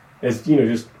 It's,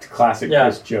 just classic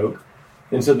Chris joke.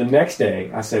 And so the next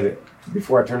day, I said it,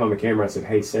 before I turned on the camera, I said,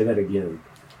 hey, say that again.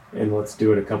 And let's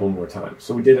do it a couple more times.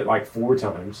 So we did it like 4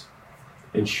 times.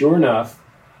 And sure enough,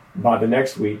 by the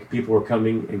next week, people were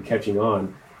coming and catching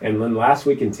on. And then last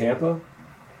week in Tampa,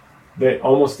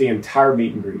 almost the entire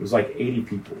meet and greet, it was like 80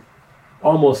 people.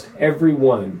 Almost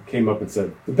everyone came up and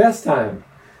said, the best time.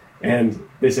 And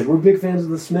they said, we're big fans of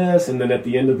the Smiths. And then at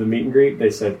the end of the meet and greet,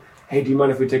 they said, hey, do you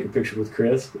mind if we take a picture with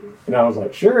Chris? And I was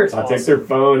like, sure. So I take their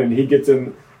phone, and he gets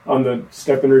in on the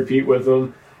step and repeat with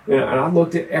them. And I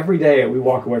looked at every day, we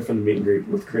walk away from the meet and greet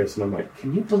with Chris, and I'm like,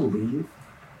 can you believe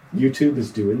YouTube is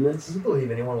doing this? Can you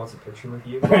believe anyone wants a picture with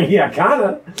you? Yeah, kind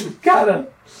of.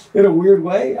 In a weird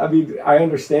way. I mean, I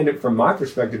understand it from my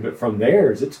perspective, but from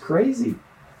theirs, it's crazy.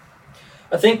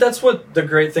 I think that's what the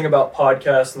great thing about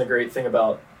podcasts and the great thing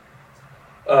about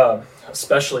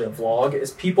especially a vlog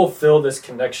is people feel this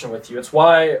connection with you. It's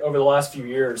why over the last few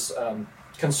years,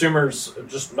 consumers,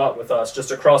 just not with us,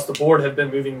 just across the board, have been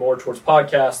moving more towards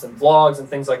podcasts and vlogs and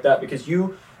things like that, because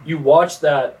you watch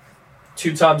that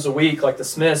 2 times a week like the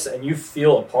Smiths, and you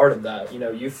feel a part of that. You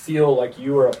know, you feel like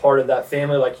you are a part of that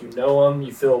family, like you know them,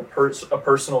 you feel a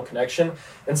personal connection.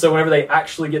 And so whenever they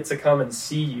actually get to come and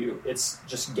see you, it's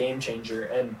just game changer.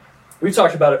 And we've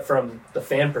talked about it from the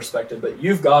fan perspective, but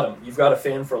you've got them. You've got a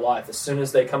fan for life. As soon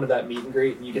as they come to that meet and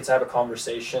greet and you get to have a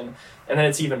conversation, and then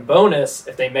it's even bonus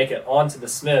if they make it onto the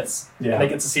Smiths and they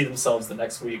get to see themselves the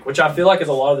next week, which I feel like is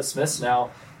a lot of the Smiths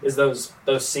now, is those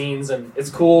scenes. And it's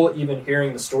cool even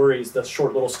hearing the stories, the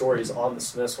short little stories on the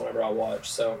Smiths whenever I watch.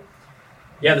 So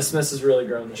yeah, the Smiths has really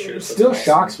grown this year. It so still awesome.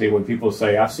 shocks me when people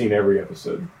say, I've seen every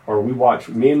episode. Or we watch,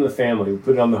 me and the family, we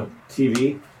put it on the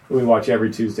TV, and we watch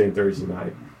every Tuesday and Thursday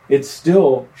night. It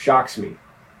still shocks me.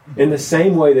 In the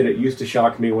same way that it used to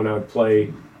shock me when I would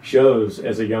play shows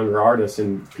as a younger artist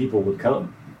and people would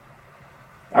come.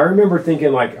 I remember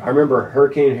thinking, like, I remember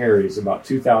Hurricane Harry's about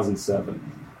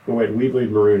 2007. We had We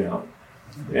Bleed Maroon out.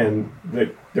 And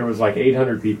there was like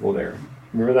 800 people there.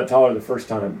 Remember that, Tyler, the first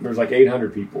time? There was like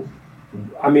 800 people.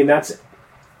 I mean, that's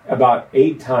about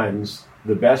 8 times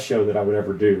the best show that I would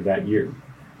ever do that year.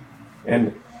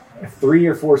 And 3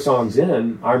 or 4 songs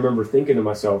in, I remember thinking to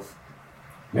myself,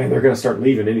 man, they're going to start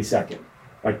leaving any second.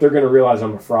 Like, they're going to realize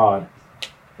I'm a fraud.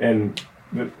 And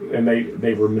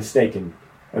they were mistaken.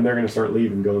 And they're going to start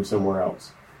leaving, going somewhere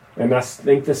else. And I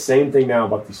think the same thing now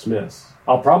about the Smiths.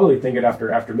 I'll probably think it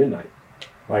after midnight.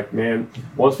 Like, man,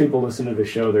 once people listen to the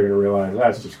show, they're going to realize,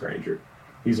 that's just Granger.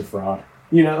 He's a fraud,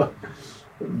 you know?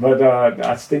 But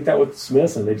I think that with the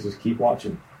Smiths, and they just keep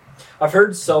watching. I've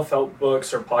heard self-help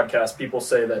books or podcasts, people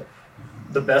say that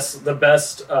the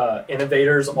best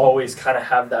innovators always kind of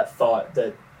have that thought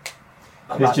that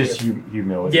it's just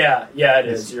humility. Yeah, it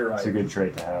is. You're right. It's a good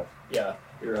trait to have. Yeah,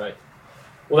 you're right.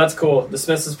 Well, that's cool. The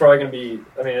Smiths is probably going to be,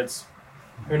 I mean,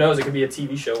 who knows, it could be a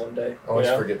TV show one day. I always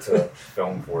forget to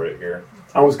film for it here.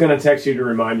 I was going to text you to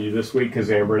remind you this week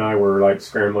because Amber and I were like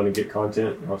scrambling to get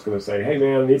content. I was going to say, hey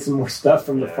man, I need some more stuff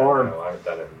from the farm. No, I haven't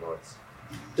done it in months.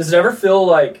 Does it ever feel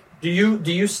like, do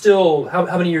you still,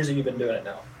 how many years have you been doing it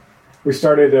now? We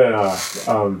started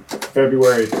in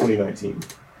February 2019.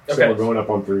 So Okay. we're going up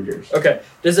on 3 years. Okay.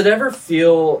 Does it ever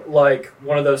feel like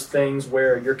one of those things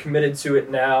where you're committed to it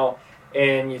now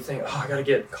and you think, oh, I got to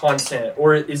get content?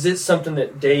 Or is it something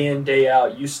that day in, day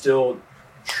out, you still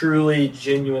truly,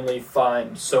 genuinely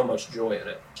find so much joy in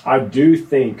it? I do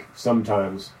think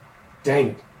sometimes, dang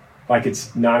it, like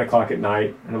it's 9 o'clock at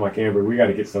night, and I'm like, Amber, we got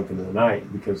to get something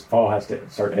tonight because Paul has to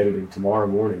start editing tomorrow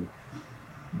morning.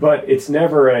 But it's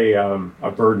never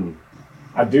a burden.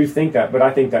 I do think that, but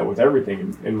I think that with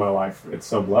everything in my life at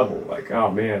some level. Like,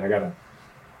 oh man, we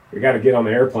got to get on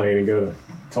the airplane and go to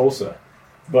Tulsa.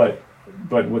 But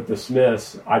with the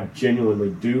Smiths, I genuinely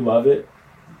do love it.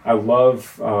 I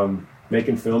love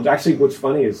making films. Actually, what's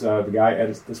funny is the guy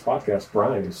edits this podcast,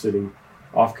 Brian, is sitting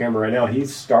off camera right now.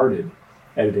 He's started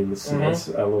editing the Smiths.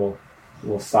 A little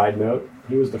side note: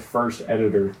 he was the first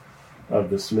editor of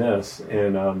the Smiths,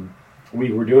 and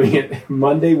we were doing it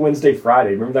Monday, Wednesday,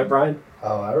 Friday. Remember that, Brian?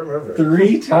 Oh, I remember.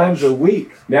 3 times a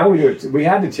week. Now we do it. We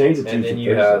had to change it to And then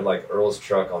you had like Earl's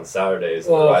Truck on Saturdays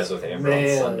and Rise with Amber on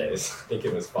Sundays. I think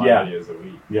it was 5 videos a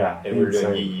week. Yeah. And we were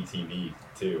doing Yee TV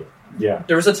too. Yeah.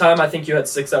 There was a time I think you had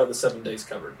 6 out of the 7 days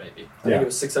covered, maybe. I think Yeah. it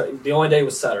was 6 out. The only day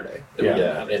was Saturday. that we Yeah.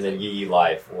 didn't have And then anything. Yee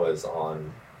Life was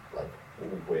on like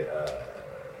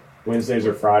Wednesdays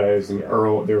or Fridays, and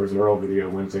Yeah. there was an Earl video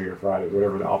Wednesday or Friday,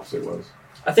 whatever the opposite was.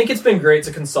 I think it's been great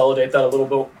to consolidate that a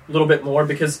little bit more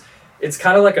because it's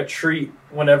kind of like a treat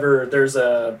whenever there's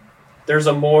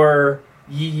a more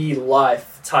Yee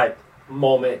Life type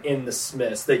moment in the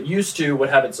Smiths that used to would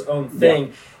have its own thing.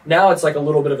 Yeah. Now it's like a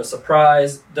little bit of a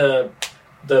surprise. The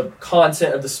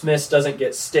content of the Smiths doesn't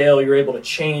get stale. You're able to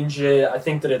change it. I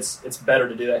think that it's better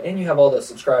to do that, and you have all the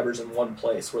subscribers in one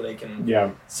place where they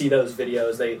can see those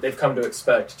videos. They've come to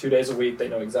expect 2 days a week. They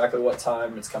know exactly what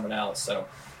time it's coming out. So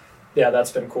yeah,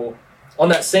 that's been cool. On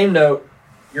that same note,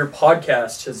 your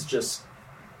podcast has just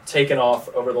taken off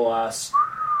over the last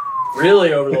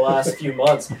few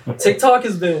months. TikTok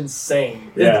has been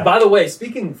insane. Yeah. By the way,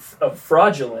 speaking of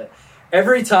fraudulent,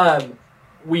 every time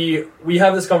we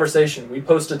have this conversation, we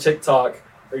post a TikTok,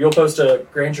 or you'll post a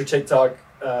Granger TikTok,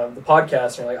 the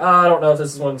podcast, and you're like, I don't know if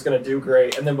this one's going to do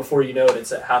great. And then before you know it,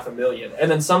 it's at 500,000.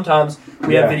 And then sometimes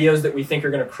we have videos that we think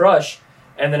are going to crush,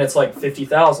 and then it's like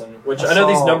 50,000, which I know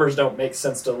these numbers don't make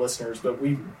sense to listeners, but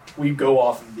we go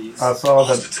off of these. I saw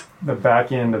the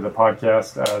back end of the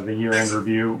podcast, the year-end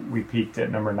review. We peaked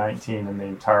at number 19 in the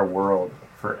entire world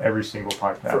for every single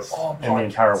podcast For all in the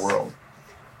entire world.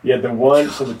 Yeah,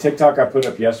 so the TikTok I put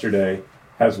up yesterday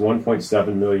has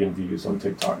 1.7 million views on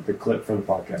TikTok, the clip from the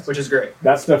podcast. Which is great.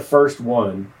 That's the first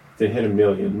one to hit 1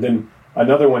 million. Then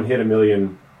Another one hit 1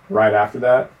 million right after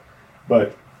that.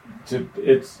 But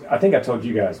I think I told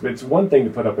you guys, but it's one thing to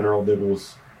put up an Earl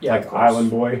Dibbles like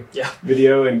Island Boy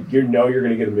video and you're going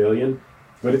to get 1 million,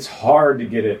 but it's hard to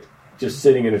get it just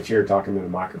sitting in a chair talking to the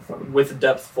microphone. With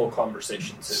depthful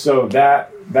conversations. So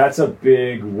that's a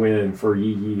big win for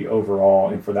Yee overall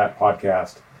and for that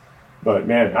podcast. But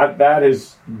man, that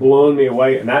has blown me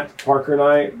away. And that Parker and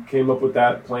I came up with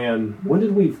that plan. When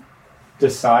did we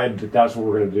decide that that's what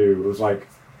we're going to do? It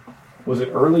was it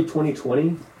early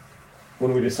 2020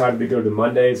 when we decided to go to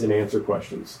Mondays and answer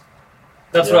questions?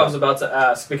 That's what I was about to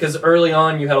ask, because early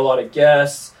on you had a lot of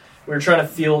guests. We were trying to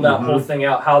feel that whole thing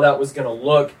out, how that was going to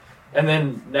look. And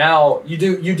then now you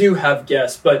do have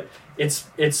guests, but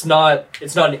it's not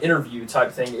an interview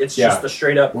type thing. It's just the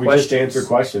straight up questions. We just answer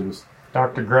questions.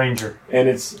 Dr. Granger. And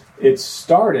it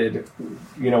started,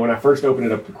 when I first opened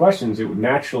it up to questions, it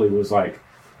naturally was like,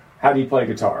 how do you play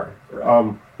guitar?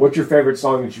 Right. What's your favorite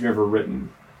song that you've ever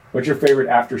written? What's your favorite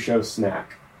after show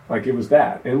snack? Like it was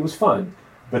that, and it was fun.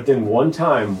 But then one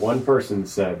time, one person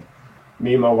said,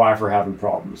 me and my wife are having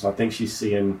problems. I think she's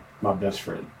seeing my best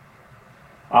friend.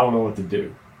 I don't know what to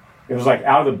do. It was like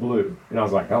out of the blue. And I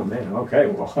was like, oh man, okay,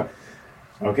 well,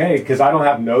 okay, because I don't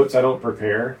have notes, I don't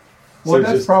prepare. Well,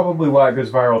 that's probably why it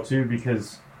goes viral too,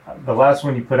 because the last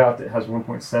one you put out that has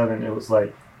 1.7, it was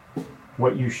like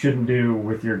what you shouldn't do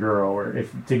with your girl, or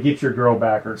if to get your girl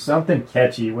back, or something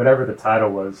catchy, whatever the title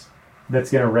was,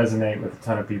 that's going to resonate with a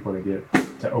ton of people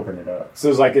to open it up. So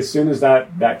it was like as soon as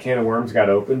that can of worms got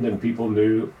opened and people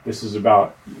knew this is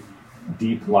about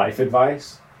deep life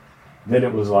advice, then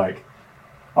it was like,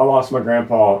 I lost my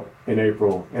grandpa in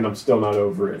April and I'm still not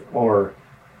over it. Or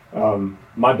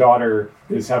my daughter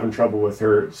is having trouble with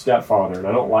her stepfather and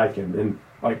I don't like him. And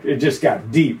like it just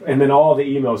got deep. And then all the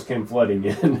emails came flooding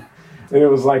in. And it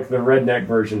was like the redneck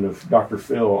version of Dr.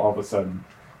 Phil all of a sudden.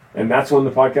 And that's when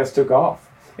the podcast took off.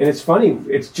 And it's funny,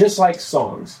 it's just like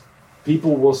songs.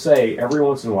 People will say every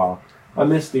once in a while, I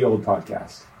miss the old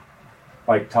podcast.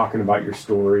 Like talking about your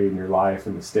story and your life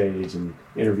and the stage and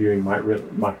interviewing Mike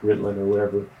Ritland or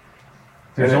whatever.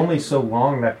 There's only so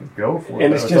long that could go for.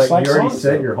 And it's just like you already songs,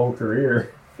 said though. Your whole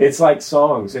career. It's like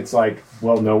songs. It's like,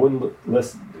 well, no one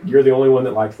listen. You're the only one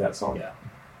that likes that song. Yeah.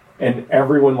 And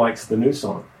everyone likes the new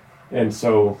song. And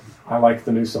so I like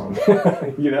the new song,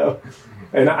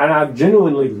 And I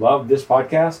genuinely love this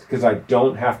podcast because I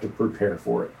don't have to prepare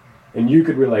for it. And you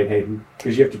could relate, Hayden,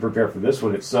 because you have to prepare for this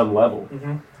one at some level.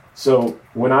 Mm-hmm. So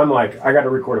when I'm like, I got to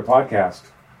record a podcast,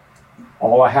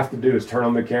 all I have to do is turn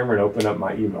on the camera and open up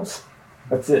my emails.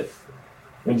 That's it.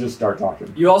 And just start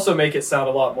talking. You also make it sound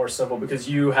a lot more simple because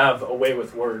you have a way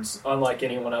with words, unlike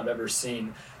anyone I've ever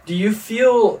seen. Do you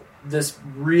feel this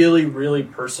really, really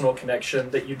personal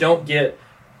connection that you don't get?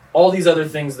 All these other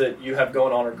things that you have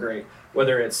going on are great,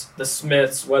 whether it's the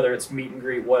Smiths, whether it's meet and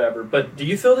greet, whatever. But do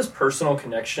you feel this personal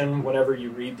connection whenever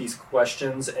you read these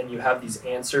questions and you have these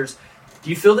answers? Do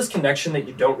you feel this connection that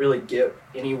you don't really get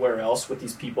anywhere else with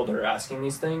these people that are asking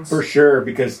these things? For sure,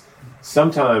 because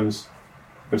sometimes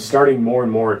it's starting more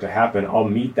and more to happen. I'll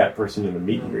meet that person in a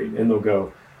meet and greet, and they'll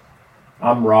go,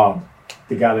 I'm Rob,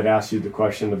 the guy that asked you the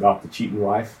question about the cheating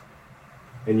wife,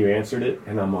 and you answered it.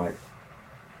 And I'm like,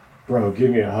 bro,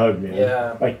 give me a hug, man.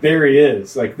 Yeah. Like, there he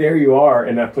is. Like, there you are.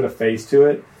 And I put a face to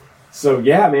it. So,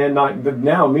 yeah, man,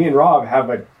 now me and Rob have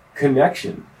a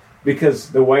connection because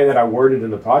the way that I worded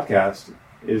in the podcast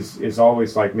is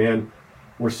always like, man,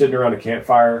 we're sitting around a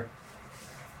campfire.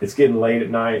 It's getting late at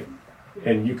night.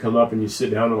 And you come up and you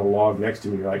sit down on a log next to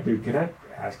me. You're like, dude, can I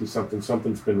ask you something?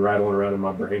 Something's been rattling around in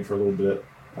my brain for a little bit.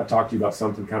 I talked to you about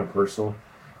something kind of personal.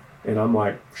 And I'm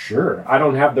like, sure. I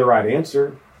don't have the right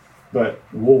answer, but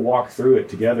we'll walk through it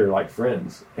together like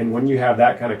friends. And when you have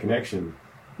that kind of connection,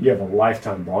 you have a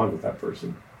lifetime bond with that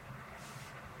person.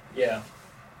 Yeah.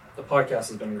 The podcast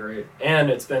has been great. And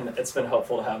it's been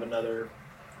helpful to have another.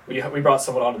 We brought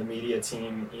someone onto the media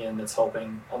team, Ian, that's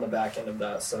helping on the back end of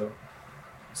that. So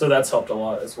that's helped a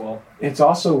lot as well. It's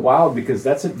also wild because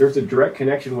there's a direct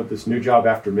connection with this New Job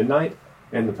After Midnight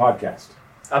and the podcast.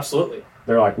 Absolutely.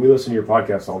 They're like, we listen to your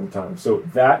podcast all the time. So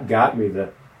that got me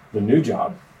the new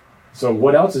job. So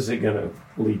what else is it going to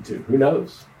lead to? Who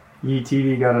knows?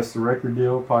 ETV got us the record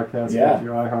deal, podcast got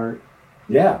your iHeart.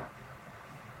 Yeah.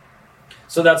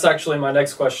 So that's actually my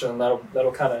next question.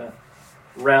 That'll kind of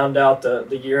round out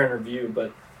the year in review.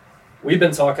 But we've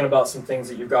been talking about some things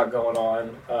that you've got going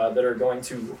on that are going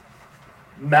to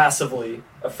massively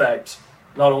affect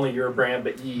not only your brand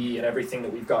but EE and everything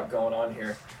that we've got going on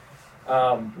here.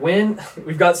 When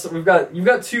you've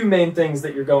got two main things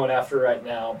that you're going after right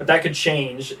now, but that could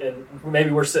change, and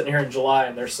maybe we're sitting here in July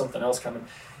and there's something else coming.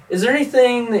 Is there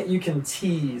anything that you can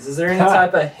tease? Is there any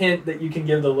type of hint that you can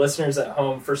give the listeners at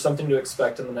home for something to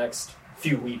expect in the next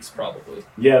few weeks, probably?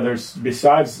 Yeah, there's,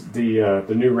 besides the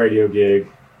new radio gig,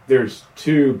 there's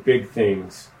 2 big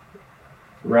things,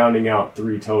 rounding out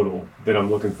 3 total, that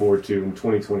I'm looking forward to in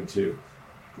 2022.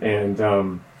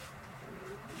 And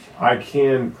I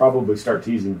can probably start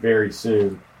teasing very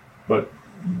soon, but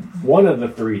one of the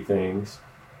 3 things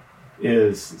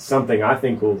is something I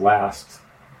think will last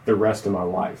the rest of my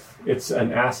life. It's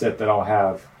an asset that I'll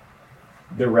have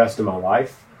the rest of my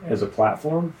life as a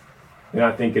platform, and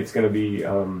I think it's going to be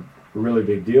a really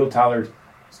big deal. Tyler's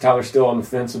still on the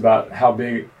fence about how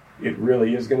big it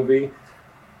really is going to be,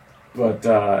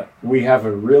 but we have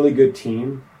a really good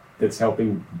team that's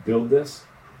helping build this.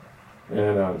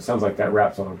 And it sounds like that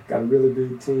rap song. Got a really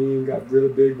big team, got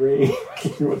really big ring.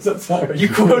 What's that song? Are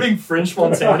you quoting French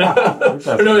Montana?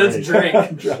 Or no, that's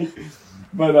Drake.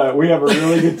 But we have a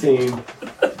really good team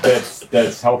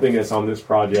that's helping us on this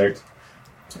project,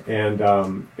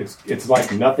 and it's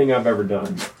like nothing I've ever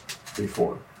done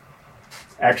before.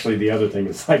 Actually, the other thing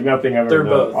is like nothing I've ever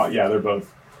done. Both. Yeah, they're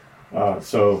both.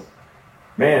 So,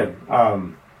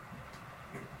 man,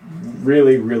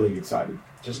 really, really excited.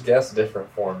 Just guess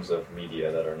different forms of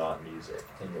media that are not music,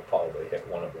 and you'll probably hit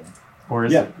one of them. Or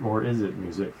is it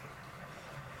music?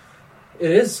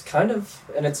 It is kind of,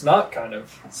 and it's not kind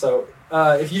of. So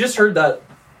if you just heard that,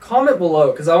 comment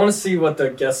below, because I want to see what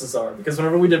the guesses are. Because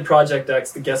whenever we did Project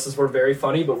X, the guesses were very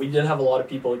funny, but we did have a lot of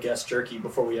people guess jerky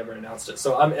before we ever announced it.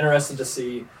 So I'm interested to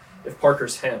see if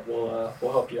Parker's hint will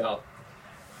help you out.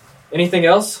 Anything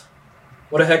else?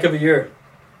 What a heck of a year.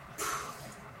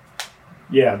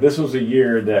 Yeah, this was a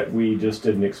year that we just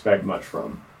didn't expect much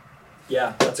from.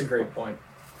 Yeah, that's a great point.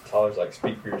 Tyler's like,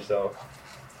 speak for yourself.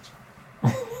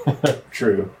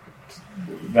 True.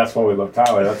 That's why we love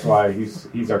Tyler. That's why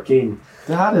he's our king.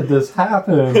 How did this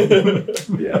happen?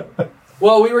 Yeah.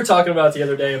 Well, we were talking about the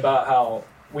other day about how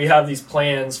we have these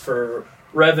plans for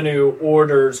revenue,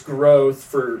 orders, growth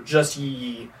for just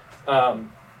Yee. And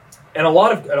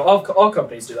all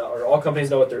companies do that, or all companies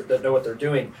know what they're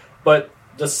doing. But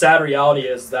the sad reality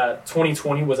is that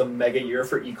 2020 was a mega year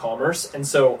for e-commerce, and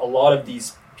so a lot of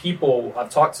these people I've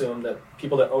talked to them,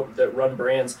 people that run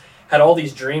brands, had all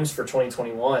these dreams for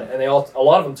 2021, and a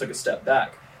lot of them took a step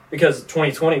back because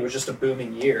 2020 was just a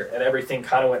booming year, and everything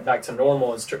kind of went back to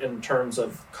normal in terms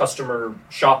of customer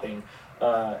shopping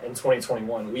in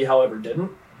 2021. We, however,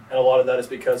 didn't, and a lot of that is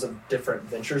because of different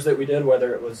ventures that we did,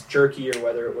 whether it was jerky or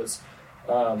whether it was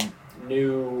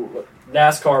new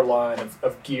NASCAR line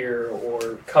of gear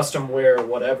or custom wear or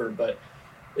whatever. But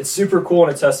it's super cool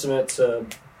and a testament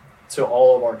to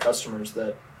all of our customers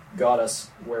that got us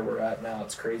where we're at now.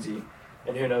 It's crazy,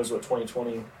 and who knows what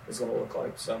 2020 is going to look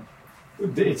like. So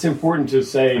it's important to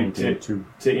say to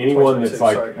anyone that's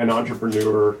like an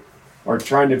entrepreneur or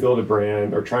trying to build a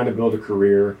brand or trying to build a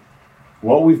career,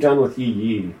 what we've done with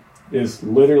Yee is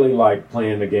literally like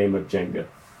playing a game of Jenga,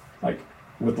 like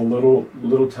with the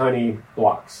little tiny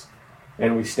blocks,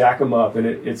 and we stack them up, and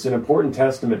it's an important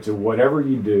testament to whatever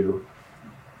you do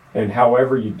and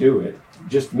however you do it.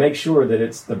 Just make sure that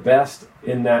it's the best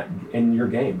in your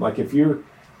game. Like if you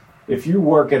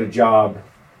work at a job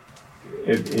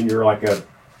and you're like a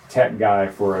tech guy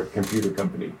for a computer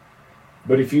company,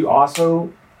 but if you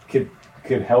also could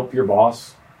help your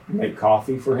boss make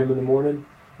coffee for him in the morning,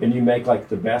 and you make like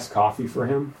the best coffee for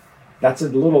him, that's a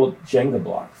little Jenga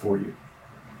block for you.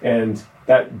 And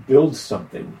that builds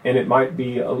something. And it might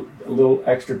be a little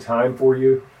extra time for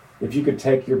you if you could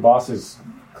take your boss's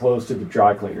clothes to the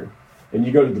dry cleaner and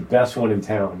you go to the best one in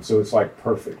town, so it's like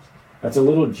perfect. That's a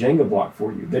little Jenga block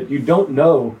for you that you don't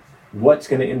know what's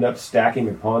going to end up stacking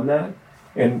upon that.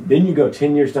 And then you go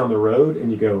 10 years down the road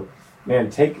and you go, man,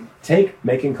 take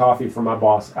making coffee for my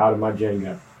boss out of my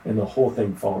Jenga, and the whole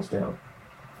thing falls down.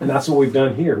 And that's what we've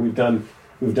done here. We've done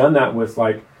that with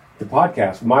like the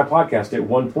podcast. My podcast at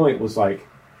one point was like,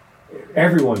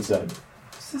 everyone said,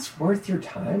 is this worth your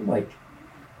time? Like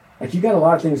you got a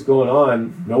lot of things going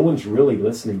on. No one's really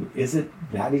listening. Is it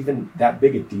even that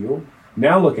big a deal?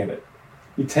 Now look at it.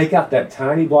 You take out that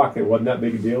tiny block that wasn't that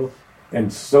big a deal,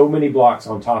 and so many blocks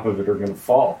on top of it are going to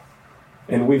fall.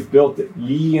 And we've built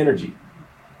Yee Energy.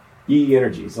 Yee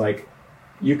Energy is like,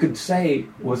 you could say,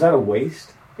 was that a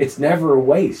waste? It's never a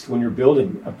waste when you're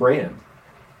building a brand,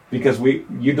 because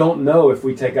you don't know if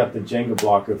we take out the Jenga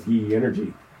block of Yee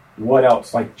Energy, what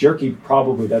else? Like jerky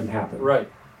probably doesn't happen.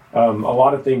 Right. A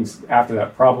lot of things after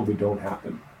that probably don't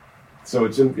happen. So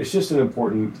it's just an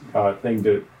important thing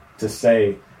to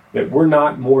say that we're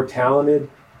not more talented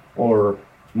or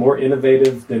more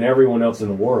innovative than everyone else in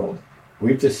the world.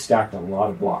 We've just stacked a lot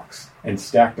of blocks and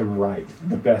stacked them right,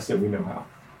 the best that we know how.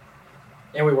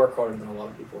 And we work harder than a lot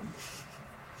of people.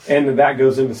 And that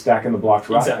goes into stacking the blocks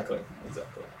right. Exactly.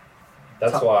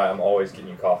 That's why I'm always getting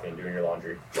you coffee and doing your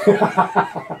laundry.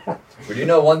 We do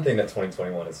know one thing that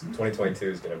 2022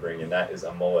 is going to bring, and that is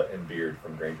a mullet and beard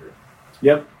from Granger.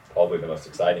 Yep. Probably the most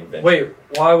exciting thing. Wait,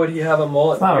 why would he have a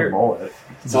mullet? It's not beard? a mullet.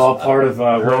 It's all part of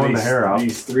one growing of the hair out.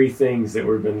 these three things that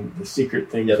we've been the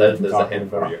secret things Yeah, we've been there's a talking hint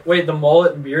for about. you. Wait, the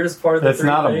mullet and beard is part of the That's three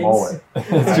not things? a mullet.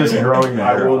 It's just growing the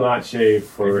I hair will out. not shave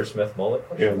for Granger Smith mullet?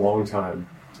 a long time.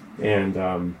 And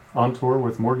On tour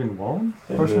with Morgan Wallen?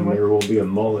 then there will be a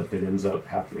mullet that ends up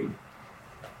happening.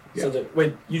 So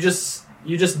wait, you just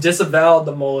disavowed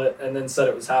the mullet and then said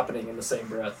it was happening in the same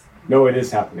breath. No, it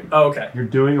is happening. Oh, okay. You're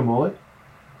doing a mullet?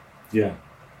 Yeah.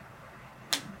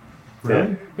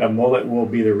 Really? The mullet will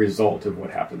be the result of what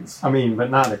happens. I mean, but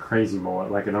not a crazy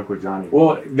mullet like an Uncle Johnny.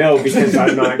 Well, no, because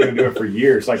I'm not going to do it for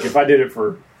years. Like if I did it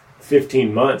for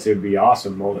 15 months, it would be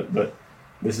awesome mullet. But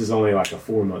this is only like a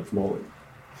 4-month mullet.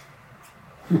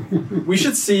 We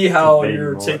should see how Baby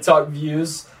your mullet. TikTok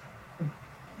views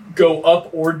go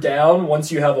up or down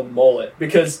once you have a mullet,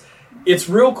 because it's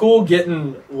real cool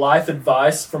getting life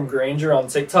advice from Granger on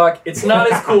TikTok. It's not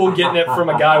as cool getting it from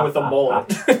a guy with a mullet.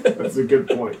 That's a good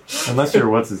point. Unless you're,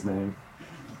 what's his name?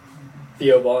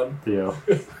 Theo Vaughn. Theo.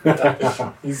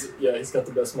 He's got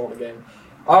the best mullet game.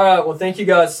 All right, well, thank you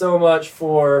guys so much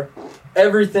for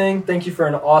everything. Thank you for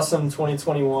an awesome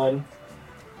 2021.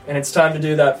 And it's time to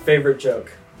do that favorite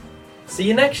joke. See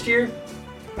you next year.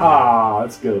 Ah,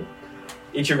 that's good.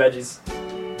 Eat your veggies.